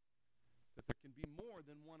note that there can be more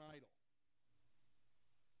than one idol.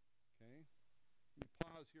 Okay? Let me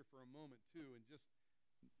pause here for a moment, too, and just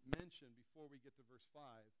mention before we get to verse 5.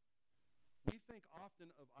 We think often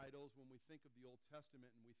of idols when we think of the Old Testament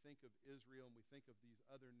and we think of Israel and we think of these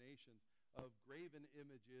other nations, of graven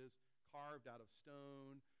images carved out of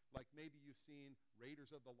stone. Like maybe you've seen Raiders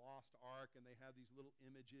of the Lost Ark and they have these little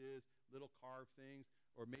images, little carved things,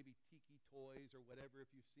 or maybe tiki toys or whatever if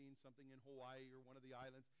you've seen something in Hawaii or one of the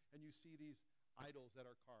islands, and you see these idols that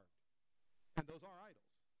are carved. And those are idols.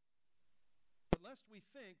 But lest we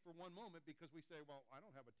think for one moment, because we say, well, I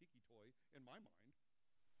don't have a tiki toy in my mind.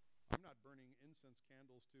 I'm not burning incense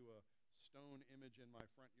candles to a stone image in my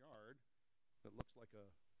front yard that looks like a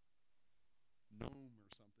gnome or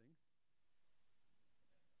something.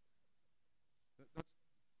 That's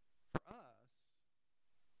for us.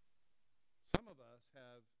 Some of us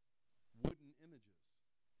have wooden images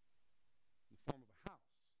in the form of a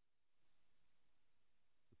house.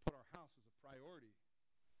 We put our house as a priority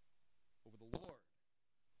over the Lord.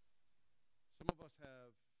 Some of us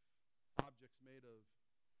have objects made of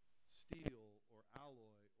steel or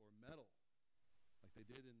alloy or metal, like they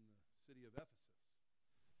did in the city of Ephesus.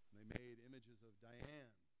 And they made images of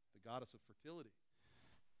Diane, the goddess of fertility.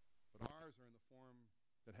 But ours are in the form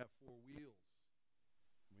that have 4 wheels.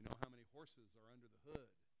 And we know how many horses are under the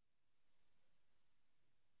hood.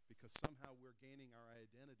 Because somehow we're gaining our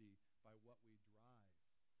identity by what we drive.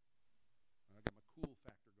 And I got my cool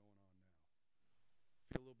factor going on now. I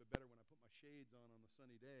feel a little bit better when I put my shades on the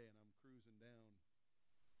sunny day and I'm cruising down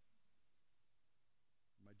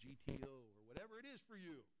my GTO or whatever it is for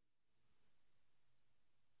you.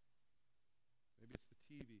 Maybe it's the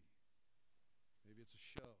TV. Maybe it's a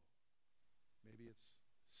show. Maybe it's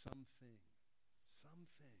something.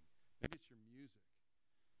 Maybe it's your music.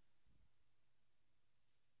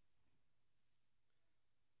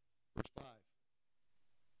 Verse 5.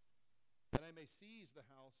 That I may seize the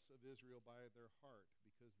house of Israel by their heart,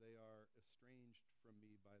 because they are estranged from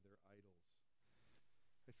me by their idols.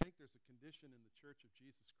 I think there's a condition in the Church of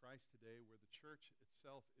Jesus Christ today where the church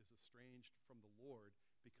itself is estranged from the Lord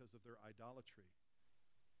because of their idolatry.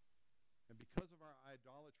 And because of our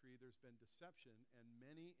idolatry, there's been deception, and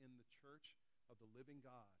many in the church of the living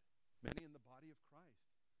God, many in the body of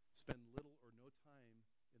Christ, spend little or no time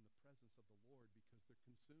in the presence of the Lord because they're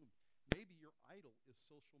consumed. Maybe your idol is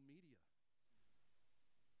social media.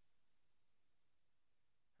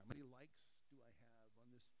 How many likes do I have on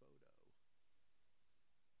this photo?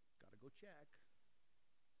 Got to go check.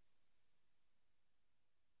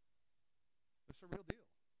 It's a real deal.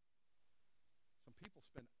 Some people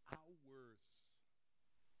spend hours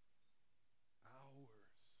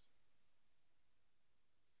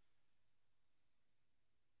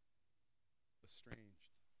estranged.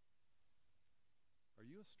 Are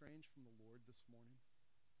you estranged from the Lord this morning?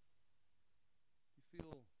 You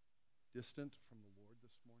feel distant from the Lord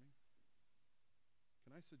this morning?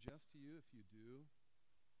 Can I suggest to you, if you do,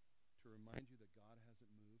 to remind you that God hasn't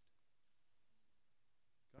moved?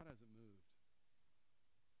 God hasn't moved.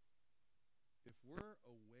 If we're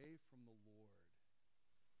away from the Lord,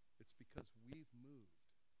 it's because we've moved.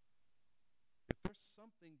 If there's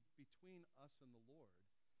something between us and the Lord,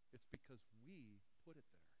 it's because we put it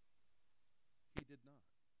there. He did not.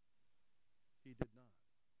 He did not.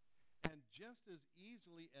 And just as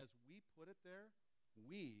easily as we put it there,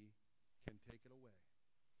 we can take it away.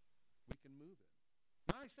 We can move it.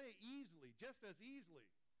 Now I say easily, just as easily.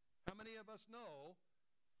 How many of us know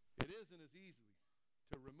it isn't as easy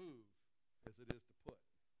to remove as it is to put?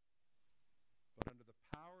 But under the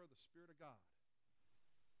power of the Spirit of God,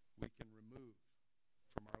 we can remove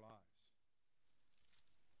from our lives.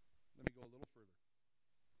 Let me go a little further.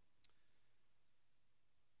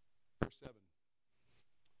 Verse 7.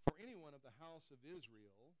 For anyone of the house of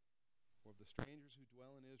Israel, or of the strangers who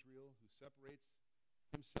dwell in Israel, who separates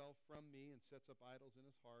himself from me and sets up idols in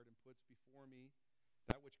his heart and puts before me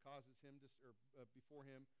that which causes him to, before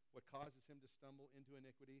him what causes him to stumble into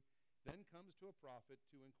iniquity, Then comes to a prophet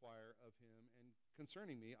to inquire of him, and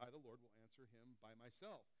concerning me, I, the Lord, will answer him by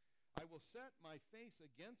myself. I will set my face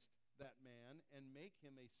against that man and make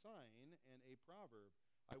him a sign and a proverb.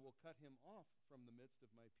 I will cut him off from the midst of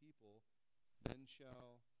my people. Then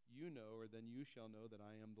shall you know, or then you shall know that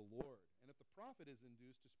I am the Lord. And if the prophet is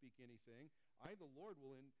induced to speak anything, I, the Lord,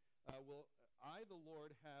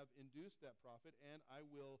 have induced that prophet, and I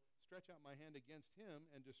will stretch out my hand against him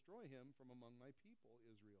and destroy him from among my people,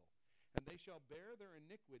 Israel. And they shall bear their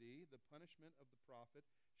iniquity. The punishment of the prophet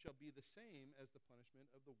shall be the same as the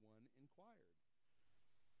punishment of the one inquired.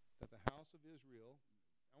 That the house of Israel,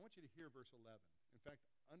 I want you to hear verse 11. In fact,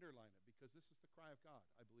 underline it, because this is the cry of God,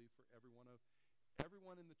 I believe, for everyone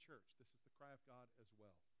in the church. This is the cry of God as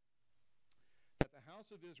well. That the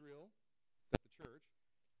house of Israel, that the church,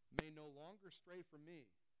 may no longer stray from me,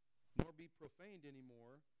 nor be profaned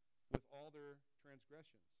anymore with all their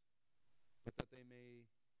transgressions, but that they may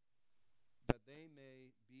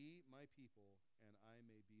be my people, and I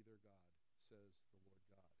may be their God, says the Lord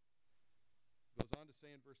God. Goes on to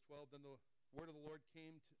say in verse 12, Then the word of the Lord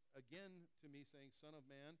came again to me, saying, Son of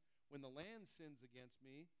man, when the land sins against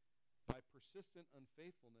me, by persistent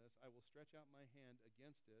unfaithfulness, I will stretch out my hand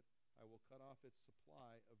against it. I will cut off its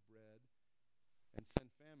supply of bread and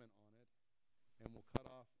send famine on it, and will cut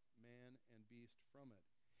off man and beast from it.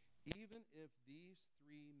 Even if these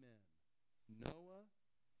three men, Noah,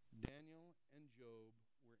 Daniel, and Job,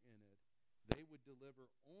 were in it, they would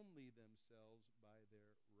deliver only themselves by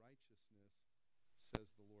their righteousness,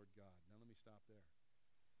 says the Lord God. Now let me stop there.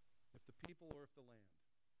 If the people or if the land.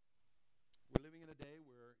 We're living in a day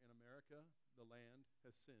where in America the land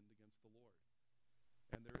has sinned against the Lord.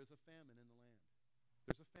 And there is a famine in the land.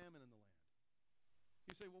 There's a famine in the land.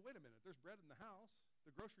 You say, well, wait a minute. There's bread in the house.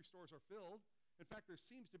 The grocery stores are filled. In fact, there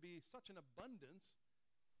seems to be such an abundance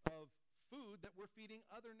of food that we're feeding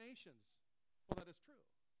other nations. Well, that is true.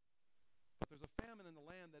 But there's a famine in the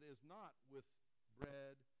land that is not with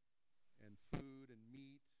bread and food and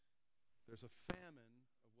meat. There's a famine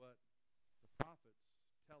of what the prophets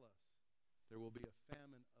tell us. There will be a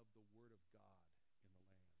famine of the Word of God in the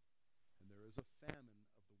land. And there is a famine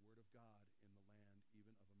of the Word of God in the land,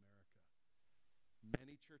 even of America.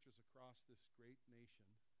 Many churches across this great nation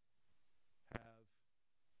have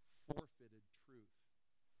forfeited truth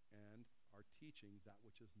and are teaching that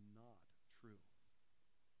which is not true.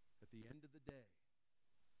 At the end of the day,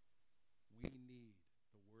 we need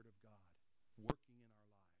the Word of God working in our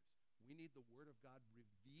lives. We need the Word of God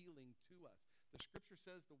revealing to us. The Scripture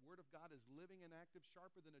says the Word of God is living and active,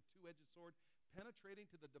 sharper than a two-edged sword, penetrating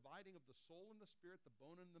to the dividing of the soul and the spirit, the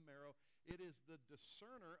bone and the marrow. It is the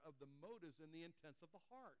discerner of the motives and the intents of the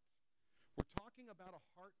heart. We're talking about a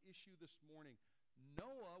heart issue this morning.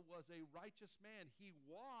 Noah was a righteous man. He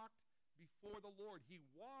walked before the Lord. He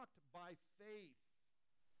walked by faith.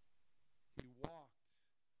 He walked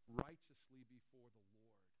righteously before the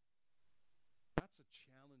Lord. That's a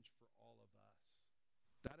challenge for all of us.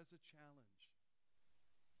 That is a challenge.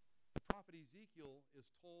 The prophet Ezekiel is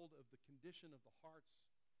told of the condition of the hearts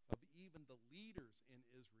of even the leaders in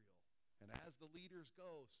Israel. And as the leaders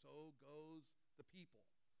go, so goes the people.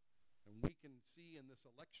 And we can see in this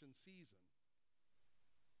election season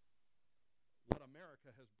what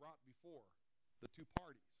America has brought before the two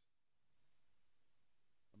parties.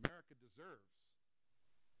 America deserves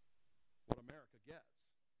what America gets.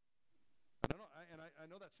 And I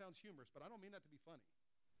know that sounds humorous, but I don't mean that to be funny.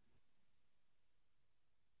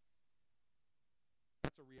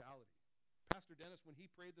 That's a reality. Pastor Dennis, when he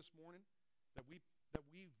prayed this morning that we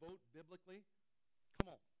vote biblically,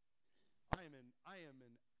 come on. I am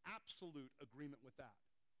in absolute agreement with that.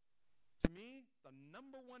 To me, the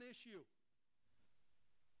number one issue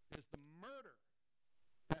is the murder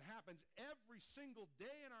that happens every single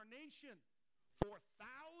day in our nation. 4,000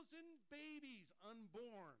 babies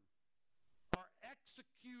unborn are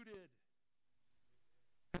executed.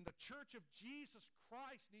 And the Church of Jesus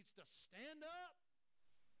Christ needs to stand up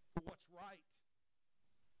for what's right.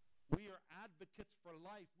 We are advocates for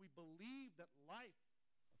life. We believe that life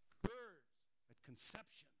occurs at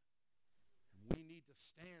conception. And we need to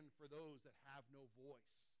stand for those that have no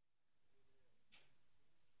voice.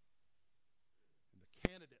 And the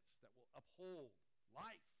candidates that will uphold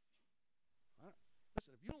life.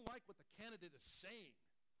 Listen, if you don't like what the candidate is saying,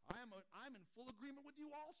 I'm in full agreement with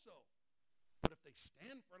you also. But if they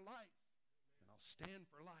stand for life, then I'll stand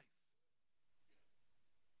for life.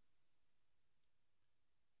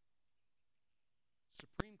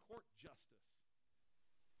 Supreme Court justice.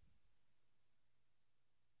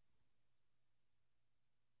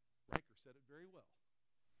 Riker said it very well.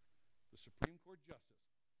 The Supreme Court justice.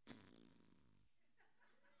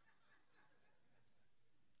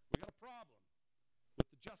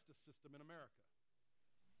 system in America.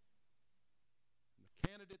 And the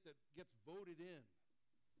candidate that gets voted in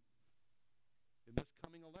this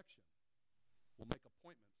coming election will make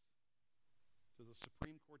appointments to the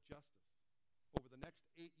Supreme Court justice over the next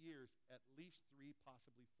 8 years, at least 3,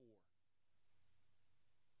 possibly 4.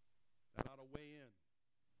 That ought to weigh in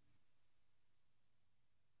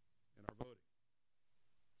our voting.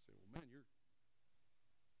 Say, well, man, you're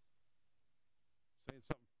saying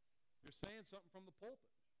something. You're saying something from the pulpit.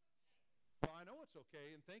 Well, I know it's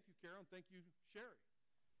okay, and thank you, Carol, and thank you, Sherry.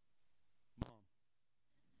 Mom.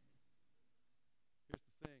 Here's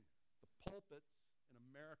the thing. The pulpits in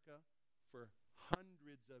America for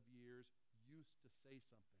hundreds of years used to say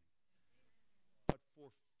something. But for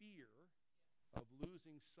fear of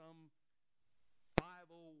losing some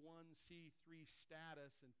 501c3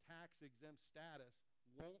 status and tax-exempt status,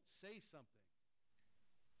 won't say something.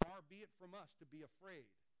 Far be it from us to be afraid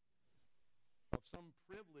of some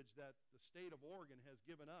privilege that the state of Oregon has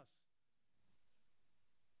given us.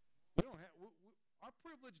 We don't have, our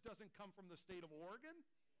privilege doesn't come from the state of Oregon.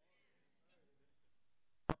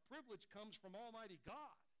 Our privilege comes from Almighty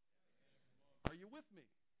God. Are you with me?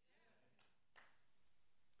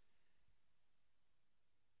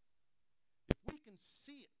 If we can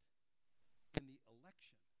see it in the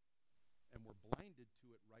election and we're blinded to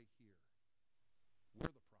it right here, we're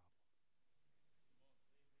the problem.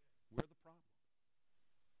 We're the problem.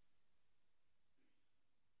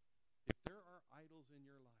 If there are idols in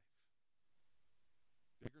your life,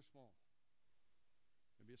 big or small,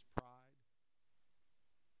 maybe it's pride,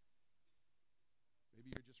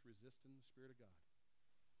 maybe you're just resisting the Spirit of God.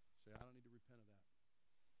 Say, I don't need to repent of that.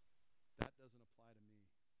 That doesn't apply to me.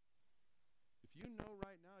 If you know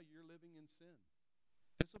right now you're living in sin,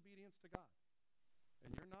 disobedience to God,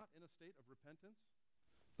 and you're not in a state of repentance,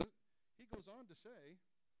 he goes on to say,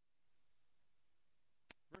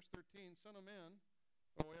 verse 13, Son of man,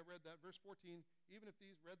 oh, I read that. Verse 14, even if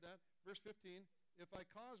these, read that. Verse 15, if I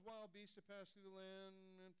cause wild beasts to pass through the land,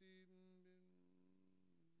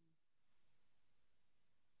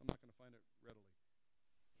 I'm not going to find it readily.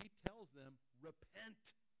 He tells them, repent.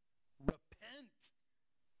 Repent.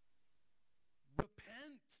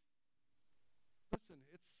 Repent. Listen,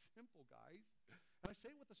 it's simple, guys. And I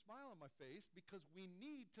say it with a smile on my face because we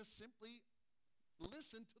need to simply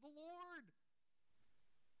listen to the Lord.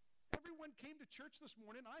 Everyone came to church this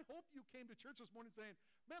morning. I hope you came to church this morning saying,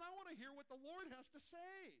 man, I want to hear what the Lord has to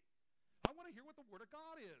say. I want to hear what the Word of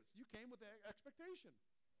God is. You came with expectation.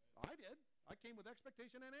 I did. I came with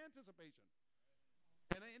expectation and anticipation.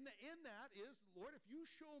 And in that is, Lord, if you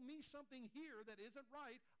show me something here that isn't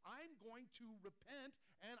right, I'm going to repent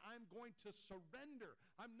and I'm going to surrender.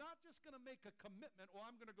 I'm not just going to make a commitment, oh,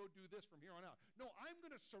 I'm going to go do this from here on out. No, I'm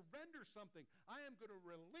going to surrender something. I am going to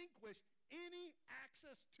relinquish any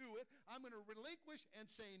access to it. I'm going to relinquish and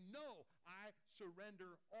say, no, I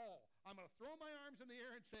surrender all. I'm going to throw my arms in the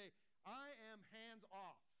air and say, I am hands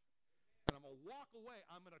off. And I'm going to walk away.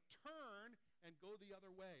 I'm going to turn and go the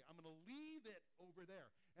other way. I'm going to leave it over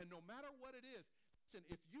there. And no matter what it is, listen,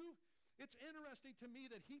 it's interesting to me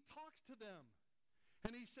that he talks to them.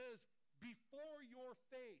 And he says, before your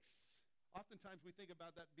face. Oftentimes we think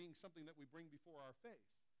about that being something that we bring before our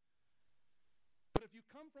face. But if you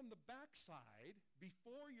come from the backside,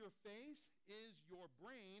 before your face is your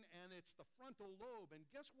brain, and it's the frontal lobe. And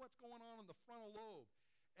guess what's going on in the frontal lobe?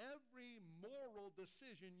 Every moral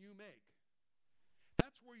decision you make.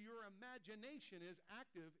 That's where your imagination is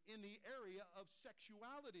active in the area of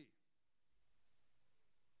sexuality.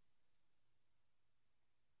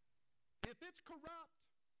 If it's corrupt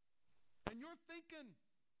and you're thinking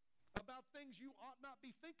about things you ought not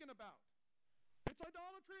be thinking about, it's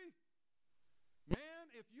idolatry. Man,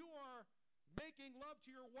 if you are making love to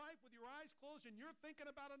your wife with your eyes closed and you're thinking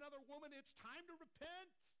about another woman, it's time to repent.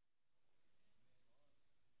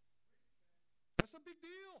 That's a big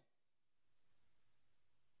deal.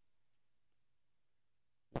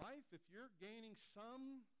 Wife, if you're gaining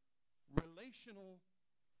some relational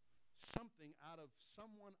something out of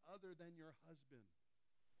someone other than your husband,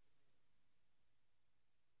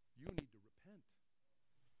 you need to repent.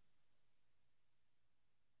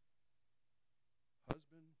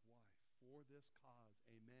 Husband, wife, for this cause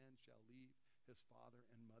a man shall leave his father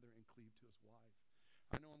and mother and cleave to his wife.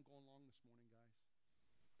 I know I'm going long this morning, guys.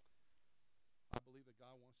 I believe that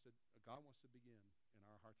God wants to begin in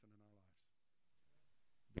our hearts and in our lives.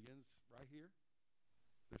 It begins right here.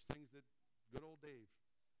 There's things that good old Dave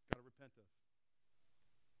got to repent of.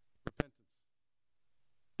 Repentance.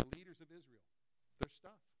 The leaders of Israel, their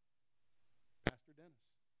stuff. Pastor Dennis,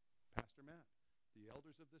 Pastor Matt, the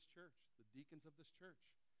elders of this church, the deacons of this church.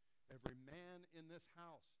 Every man in this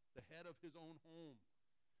house, the head of his own home.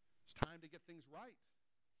 It's time to get things right.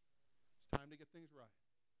 It's time to get things right.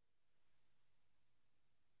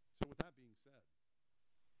 So with that being said,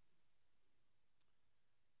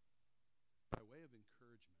 by way of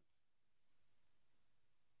encouragement,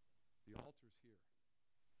 the altar's here.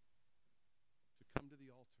 To come to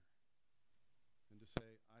the altar and to say,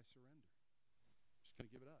 I surrender. I'm just going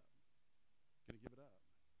to give it up. I'm going to give it up.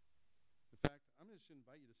 In fact, I'm just going to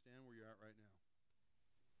invite you to stand where you're at right now.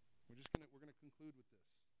 We're going to conclude with this.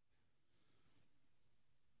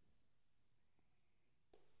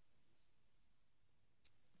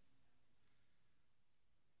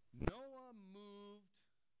 Noah moved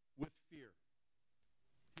with fear.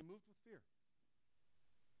 He moved with fear.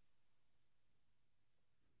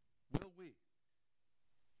 Will we?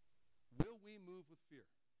 Will we move with fear?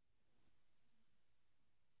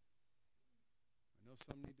 I know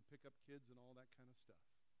some need to pick up kids and all that kind of stuff.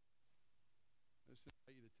 I just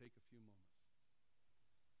invite you to take a few moments.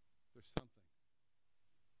 There's something,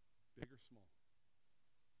 big or small.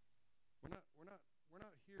 We're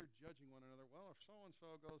not here judging one another. Well, if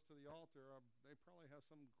so-and-so goes to the altar, they probably have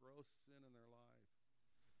some gross sin in their life.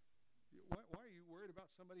 Why are you worried about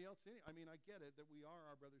somebody else? I mean, I get it that we are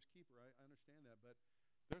our brother's keeper. I understand that. But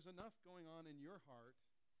there's enough going on in your heart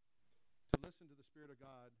to listen to the Spirit of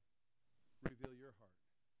God reveal your heart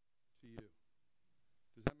to you.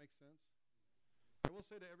 Does that make sense? I will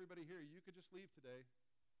say to everybody here, you could just leave today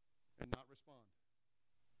and not respond.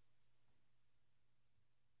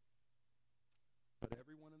 But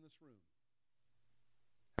everyone in this room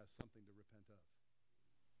has something to repent of.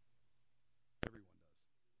 Everyone does.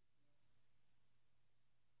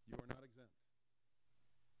 You are not exempt.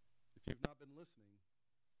 If you've not been listening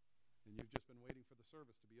and you've just been waiting for the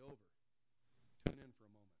service to be over, tune in for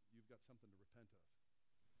a moment. You've got something to repent of.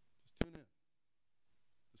 Just tune in.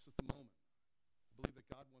 This is the moment. I believe that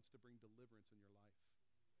God wants to bring deliverance in your life.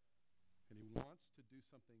 And he wants to do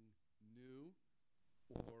something new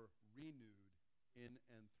or renewed in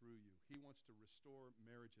and through you. He wants to restore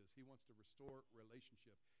marriages. He wants to restore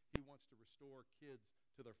relationship. He wants to restore kids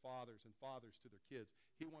to their fathers and fathers to their kids.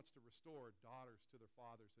 He wants to restore daughters to their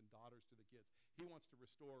fathers and daughters to the kids. He wants to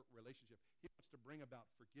restore relationship. He wants to bring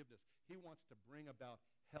about forgiveness. He wants to bring about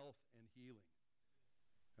health and healing.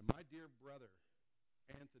 And my dear brother,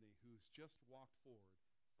 Anthony, who's just walked forward,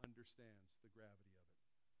 understands the gravity of it.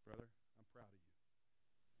 Brother, I'm proud of you.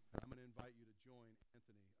 And I'm going to invite you to join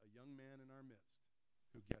Anthony, a young man in our midst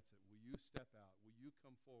who gets it. Will you step out? Will you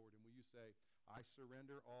come forward? And will you say, I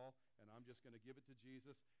surrender all, and I'm just going to give it to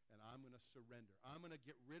Jesus, and I'm going to surrender. I'm going to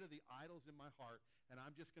get rid of the idols in my heart, and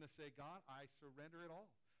I'm just going to say, God, I surrender it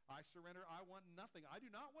all. I surrender. I want nothing. I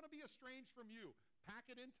do not want to be estranged from you.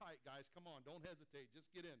 Pack it in tight, guys. Come on. Don't hesitate.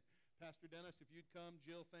 Just get in. Pastor Dennis, if you'd come.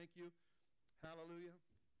 Jill, thank you. Hallelujah.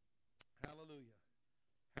 Hallelujah.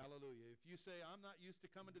 Hallelujah. If you say, I'm not used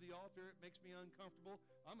to coming to the altar, it makes me uncomfortable,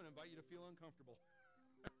 I'm going to invite you to feel uncomfortable.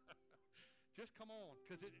 Just come on.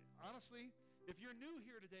 Because honestly, if you're new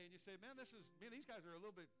here today and you say, man, these guys are a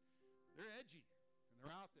little bit, they're edgy, and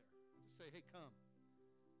they're out there. Just say, hey, come.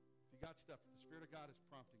 If you got stuff, the Spirit of God is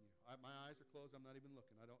prompting you. My eyes are closed. I'm not even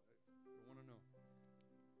looking. I don't want to know.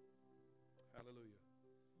 Hallelujah.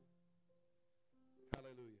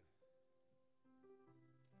 Hallelujah.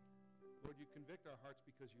 Lord, you convict our hearts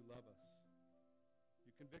because you love us.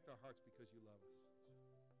 You convict our hearts because you love us.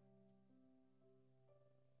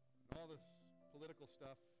 And all this political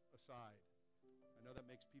stuff aside, I know that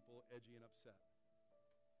makes people edgy and upset.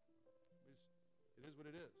 It is what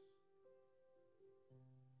it is.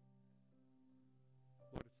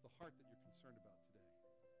 Lord, it's the heart that you're concerned about today.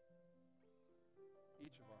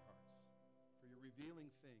 Each of our hearts. For you're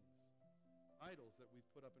revealing things, idols that we've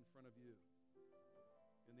put up in front of you.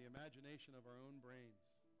 In the imagination of our own brains,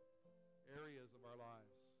 areas of our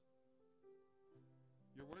lives.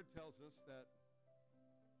 Your word tells us that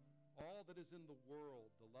all that is in the world,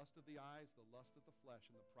 the lust of the eyes, the lust of the flesh,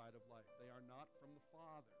 and the pride of life, they are not from the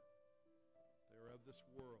Father. They are of this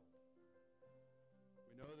world.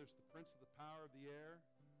 We know there's the prince of the power of the air,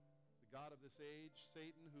 the god of this age,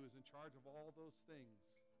 Satan, who is in charge of all those things.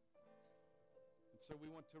 So we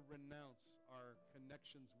want to renounce our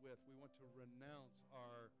connections with. We want to renounce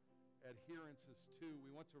our adherences to.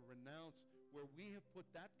 We want to renounce where we have put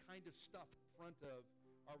that kind of stuff in front of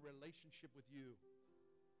our relationship with you.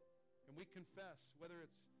 And we confess, whether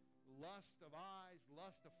it's lust of eyes,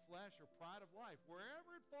 lust of flesh, or pride of life,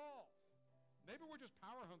 wherever it falls. Maybe we're just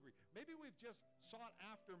power hungry. Maybe we've just sought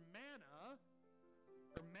after manna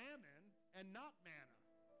or mammon and not manna.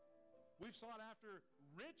 We've sought after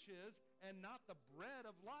riches and not the bread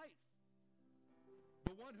of life.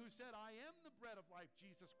 But one who said, I am the bread of life,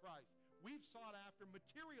 Jesus Christ. We've sought after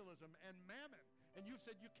materialism and mammon, and you've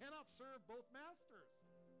said you cannot serve both masters.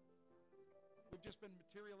 We've just been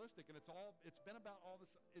materialistic, and it's been about all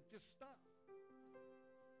this, it's just stuff.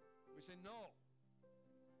 We say, no.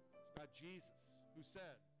 It's about Jesus, who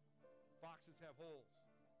said, foxes have holes,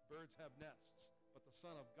 birds have nests, but the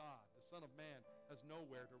Son of God, the Son of Man, has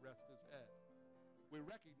nowhere to rest his head. We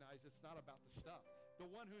recognize it's not about the stuff. The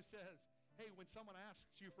one who says, hey, when someone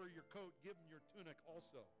asks you for your coat, give them your tunic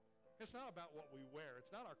also. It's not about what we wear.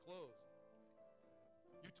 It's not our clothes.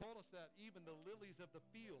 You told us that even the lilies of the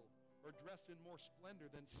field are dressed in more splendor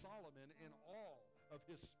than Solomon in all of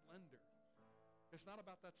his splendor. It's not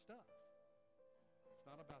about that stuff. It's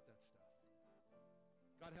not about that stuff.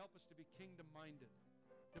 God, help us to be kingdom-minded,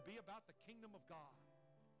 to be about the kingdom of God,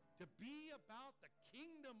 to be about the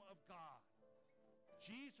kingdom of God.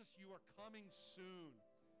 Jesus, you are coming soon,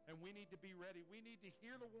 and we need to be ready. We need to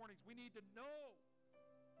hear the warnings. We need to know.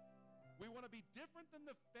 We want to be different than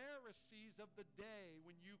the Pharisees of the day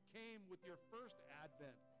when you came with your first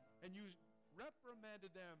advent, and you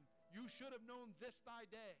reprimanded them. You should have known this thy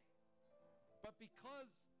day. But because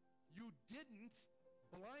you didn't,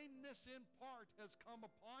 blindness in part has come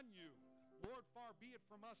upon you. Lord, far be it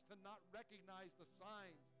from us to not recognize the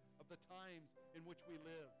signs of the times in which we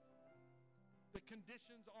live. The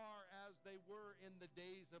conditions are as they were in the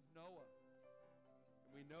days of Noah.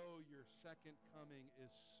 And we know your second coming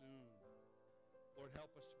is soon. Lord,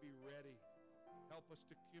 help us to be ready. Help us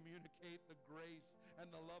to communicate the grace and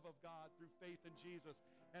the love of God through faith in Jesus.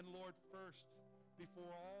 And Lord, first,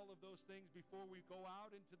 before all of those things, before we go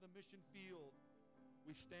out into the mission field,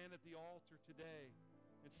 we stand at the altar today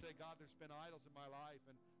and say, God, there's been idols in my life,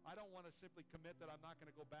 and I don't want to simply commit that I'm not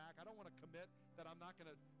going to go back. I don't want to commit that I'm not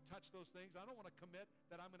going to touch those things. I don't want to commit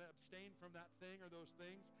that I'm going to abstain from that thing or those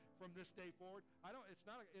things from this day forward.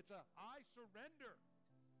 It's a I surrender.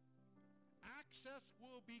 Access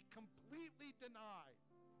will be completely denied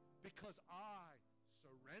because I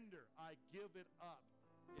surrender. I give it up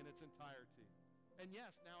in its entirety. And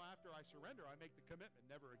yes, now after I surrender, I make the commitment,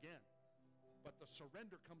 never again. But the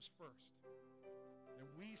surrender comes first. And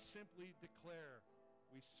we simply declare,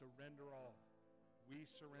 we surrender all. We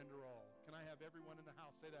surrender all. Can I have everyone in the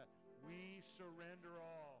house say that? We surrender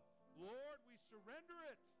all. Lord, we surrender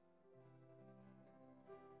it.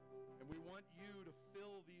 And we want you to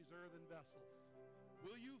fill these earthen vessels.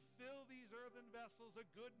 Will you fill these earthen vessels a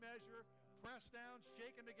good measure, pressed down,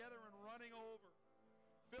 shaken together, and running over?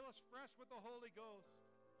 Fill us fresh with the Holy Ghost.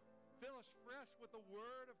 Fill us fresh with the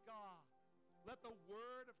Word of God. Let the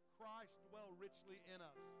Word of Christ dwell richly in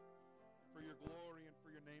us for your glory and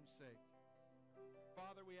for your name's sake.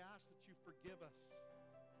 Father, we ask that you forgive us.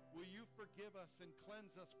 Will you forgive us and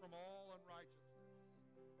cleanse us from all unrighteousness?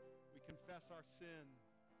 We confess our sin.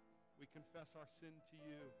 We confess our sin to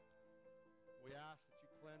you. We ask that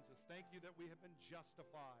you cleanse us. Thank you that we have been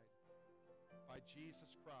justified by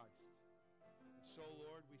Jesus Christ. And so,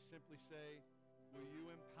 Lord, we simply say, will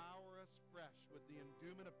you empower us fresh with the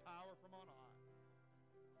endowment of power from on high,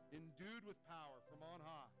 endued with power from on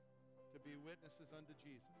high, to be witnesses unto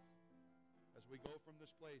Jesus as we go from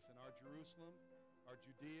this place in our Jerusalem, our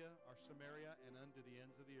Judea, our Samaria, and unto the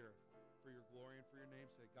ends of the earth, for your glory and for your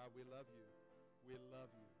name's sake. God, we love you. We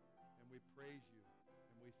love you. And we praise you.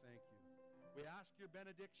 And we thank you. We ask your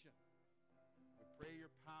benediction. We pray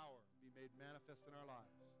your power be made manifest in our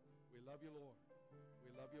lives. We love you, Lord.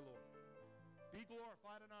 We love you, Lord. Be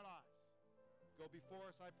glorified in our lives. Go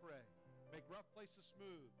before us, I pray. Make rough places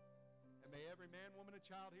smooth. And may every man, woman, and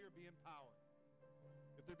child here be empowered.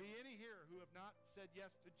 If there be any here who have not said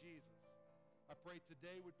yes to Jesus, I pray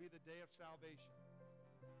today would be the day of salvation.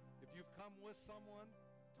 If you've come with someone,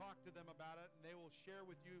 talk to them about it, and they will share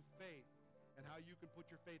with you faith and how you can put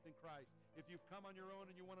your faith in Christ. If you've come on your own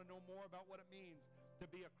and you want to know more about what it means to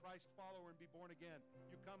be a Christ follower and be born again,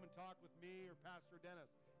 you come and talk with me or Pastor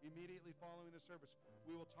Dennis immediately following the service.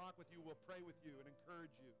 We will talk with you, we'll pray with you and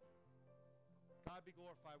encourage you. God be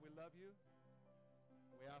glorified. We love you.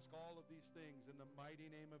 We ask all of these things in the mighty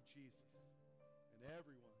name of Jesus. And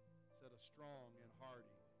everyone said a strong and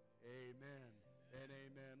hearty amen and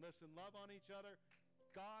amen. Listen, love on each other.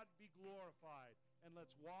 God be glorified. And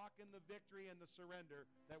let's walk in the victory and the surrender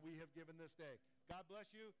that we have given this day. God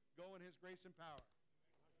bless you. Go in his grace and power.